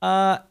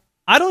 I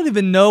don't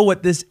even know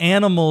what this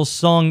Animals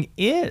song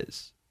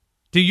is.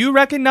 Do you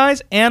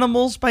recognize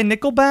Animals by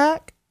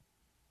Nickelback?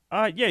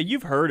 Yeah,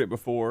 you've heard it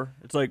before.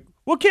 It's like,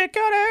 we'll kick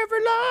out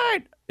every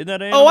line. Isn't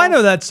that Animals? Oh, I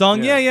know that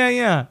song.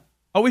 Yeah.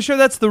 Are we sure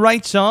that's the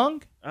right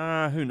song?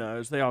 Who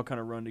knows? They all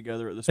kind of run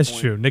together at this point. It's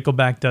true.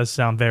 Nickelback does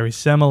sound very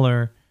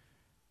similar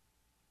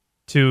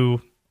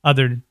to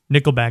other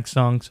Nickelback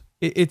songs.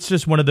 It's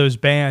just one of those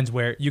bands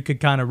where you could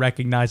kind of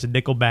recognize a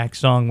Nickelback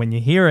song when you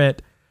hear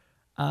it.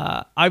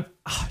 I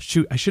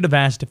should have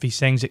asked if he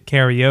sings at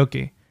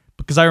karaoke,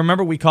 because I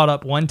remember we caught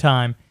up one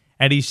time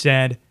and he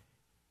said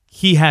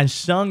he has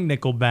sung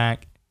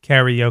Nickelback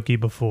karaoke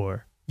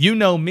before. You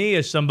know me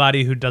as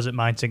somebody who doesn't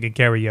mind singing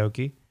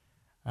karaoke.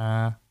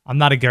 I'm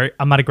not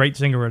a great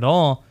singer at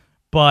all,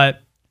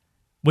 but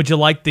would you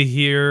like to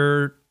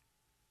hear?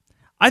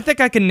 I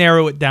think I can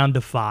narrow it down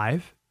to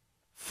 5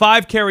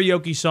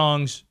 karaoke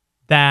songs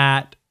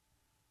that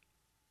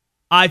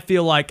I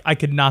feel like I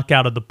could knock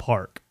out of the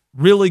park.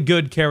 Really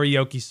good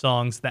karaoke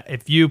songs that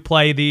if you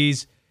play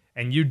these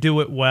and you do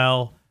it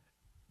well,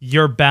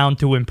 you're bound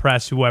to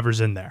impress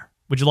whoever's in there.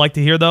 Would you like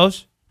to hear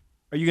those?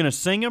 Are you going to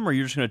sing them, or are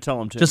you just going to tell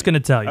them to Just going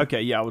to tell you.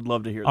 Okay, yeah, I would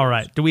love to hear those. All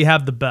right. Do we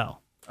have the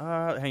bell?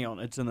 Hang on.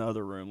 It's in the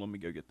other room. Let me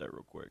go get that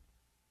real quick.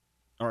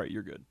 All right,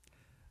 you're good.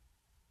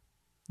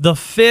 The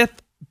 5th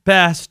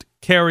best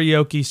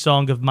karaoke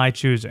song of my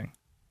choosing.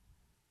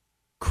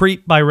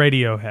 Creep by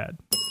Radiohead.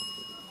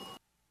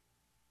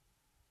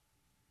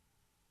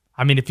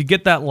 I mean, if you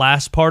get that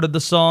last part of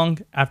the song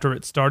after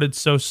it started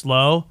so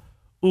slow,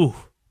 ooh,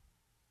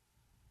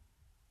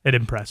 it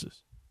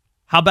impresses.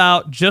 How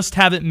about Just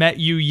Haven't Met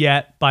You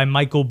Yet by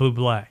Michael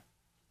Bublé?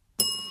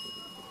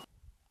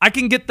 I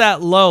can get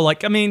that low.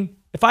 Like, I mean,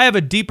 if I have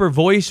a deeper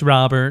voice,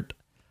 Robert,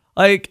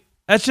 like,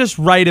 that's just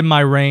right in my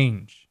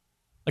range.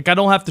 Like, I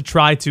don't have to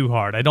try too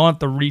hard. I don't have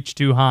to reach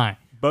too high.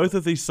 Both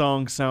of these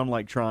songs sound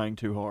like trying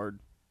too hard.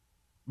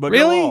 But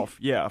really? Go off.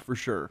 Yeah, for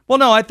sure. Well,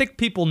 no, I think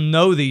people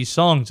know these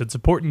songs. It's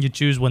important you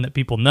choose one that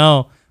people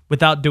know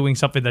without doing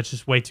something that's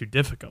just way too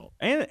difficult.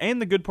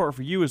 And the good part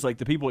for you is, like,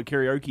 the people at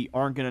karaoke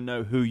aren't going to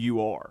know who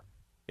you are.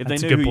 If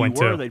That's they a knew good who point,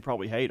 you were, too. they'd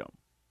probably hate them.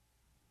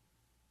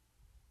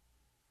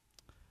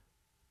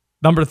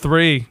 Number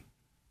 3,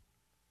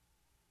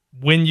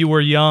 When You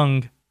Were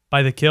Young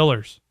by The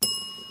Killers.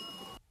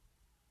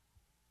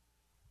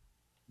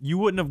 You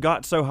wouldn't have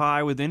got so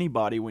high with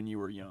anybody when you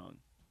were young.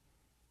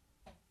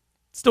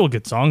 Still a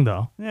good song,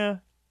 though. Yeah.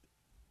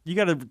 You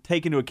got to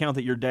take into account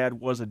that your dad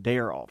was a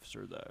DARE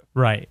officer, though.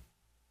 Right.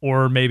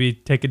 Or maybe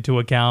take into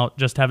account,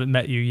 Just Haven't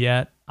Met You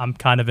Yet. I'm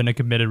kind of in a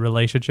committed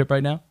relationship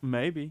right now.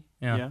 Maybe.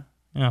 Yeah.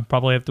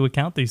 Probably have to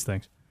account these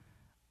things.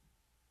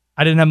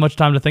 I didn't have much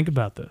time to think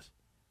about this.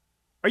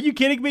 Are you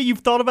kidding me? You've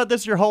thought about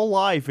this your whole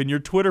life. In your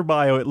Twitter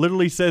bio, it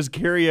literally says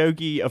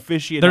karaoke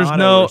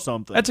aficionado or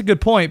something. That's a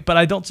good point, but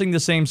I don't sing the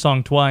same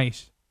song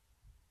twice.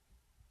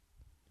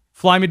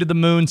 Fly Me to the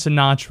Moon,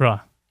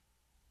 Sinatra.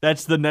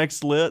 That's the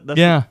next lit?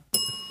 Yeah.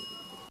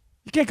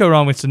 You can't go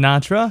wrong with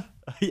Sinatra.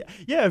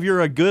 Yeah, if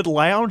you're a good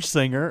lounge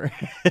singer,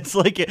 it's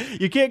like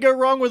you can't go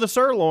wrong with a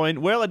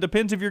sirloin. Well, it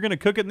depends if you're going to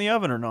cook it in the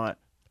oven or not.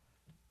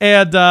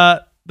 And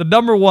the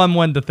number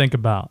one to think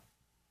about.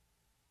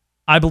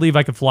 I Believe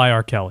I Could Fly,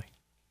 R. Kelly.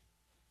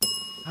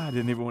 I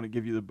didn't even want to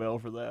give you the bell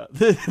for that.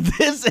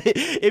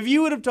 If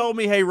you would have told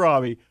me, hey,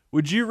 Robbie,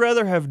 would you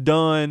rather have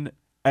done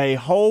a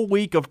whole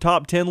week of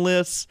top 10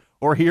 lists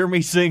or hear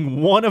me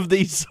sing one of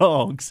these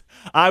songs,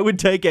 I would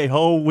take a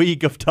whole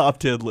week of top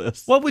 10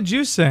 lists. What would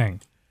you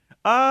sing?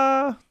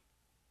 I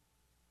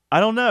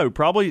don't know.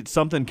 Probably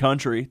something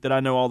country that I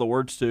know all the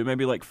words to.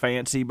 Maybe like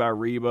Fancy by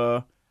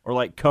Reba or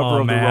like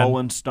Cover of the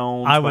Rolling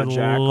Stones by I would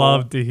Jackal.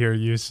 love to hear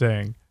you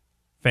sing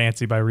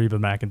Fancy by Reba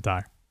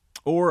McEntire.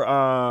 Or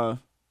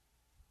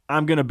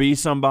I'm Gonna Be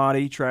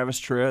Somebody, Travis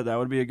Tritt. That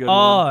would be a good one.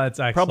 Oh, that's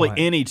excellent. Probably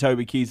any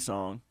Toby Keith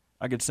song.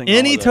 I could sing any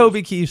all of those.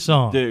 Toby Keith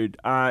song. Dude,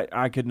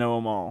 I could know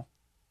them all.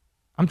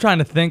 I'm trying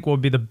to think what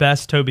would be the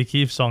best Toby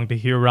Keith song to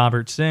hear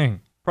Robert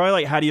sing. Probably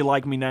like How Do You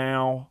Like Me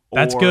Now?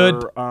 That's or,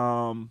 good.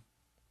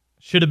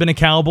 Should Have Been a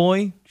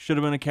Cowboy. Should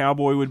Have Been a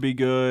Cowboy would be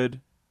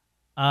good.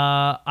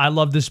 I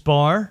Love This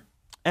Bar.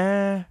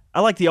 I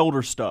like the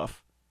older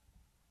stuff.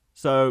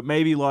 So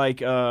maybe like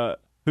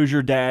Who's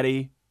Your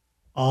Daddy?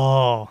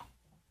 Oh,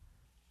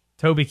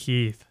 Toby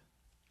Keith.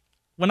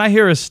 When I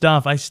hear his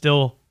stuff, I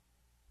still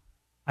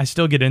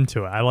get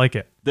into it. I like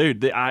it.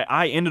 Dude,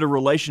 I ended a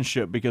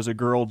relationship because a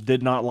girl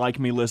did not like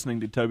me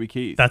listening to Toby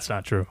Keith. That's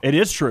not true. It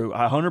is true.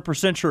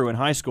 100% true. In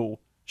high school,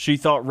 she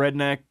thought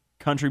redneck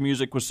country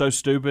music was so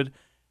stupid,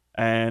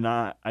 and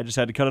I just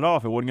had to cut it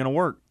off. It wasn't going to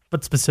work.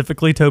 But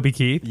specifically Toby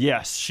Keith?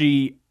 Yes,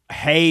 she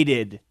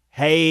hated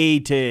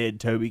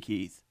Toby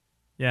Keith.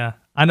 Yeah.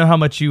 I know how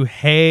much you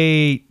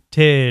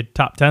hated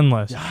top 10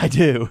 lists. I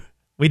do.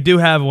 We do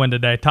have one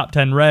today, top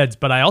 10 Reds,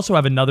 but I also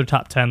have another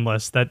top 10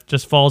 list that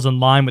just falls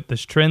in line with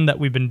this trend that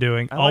we've been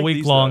doing all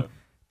week long.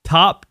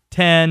 Top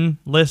 10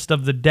 list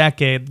of the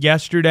decade.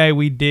 Yesterday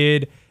we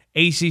did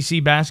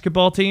ACC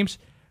basketball teams.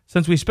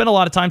 Since we spent a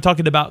lot of time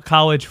talking about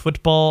college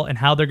football and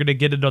how they're going to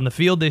get it on the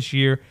field this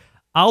year,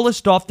 I'll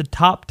list off the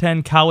top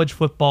 10 college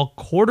football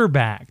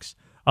quarterbacks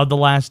of the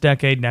last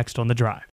decade next on The Drive.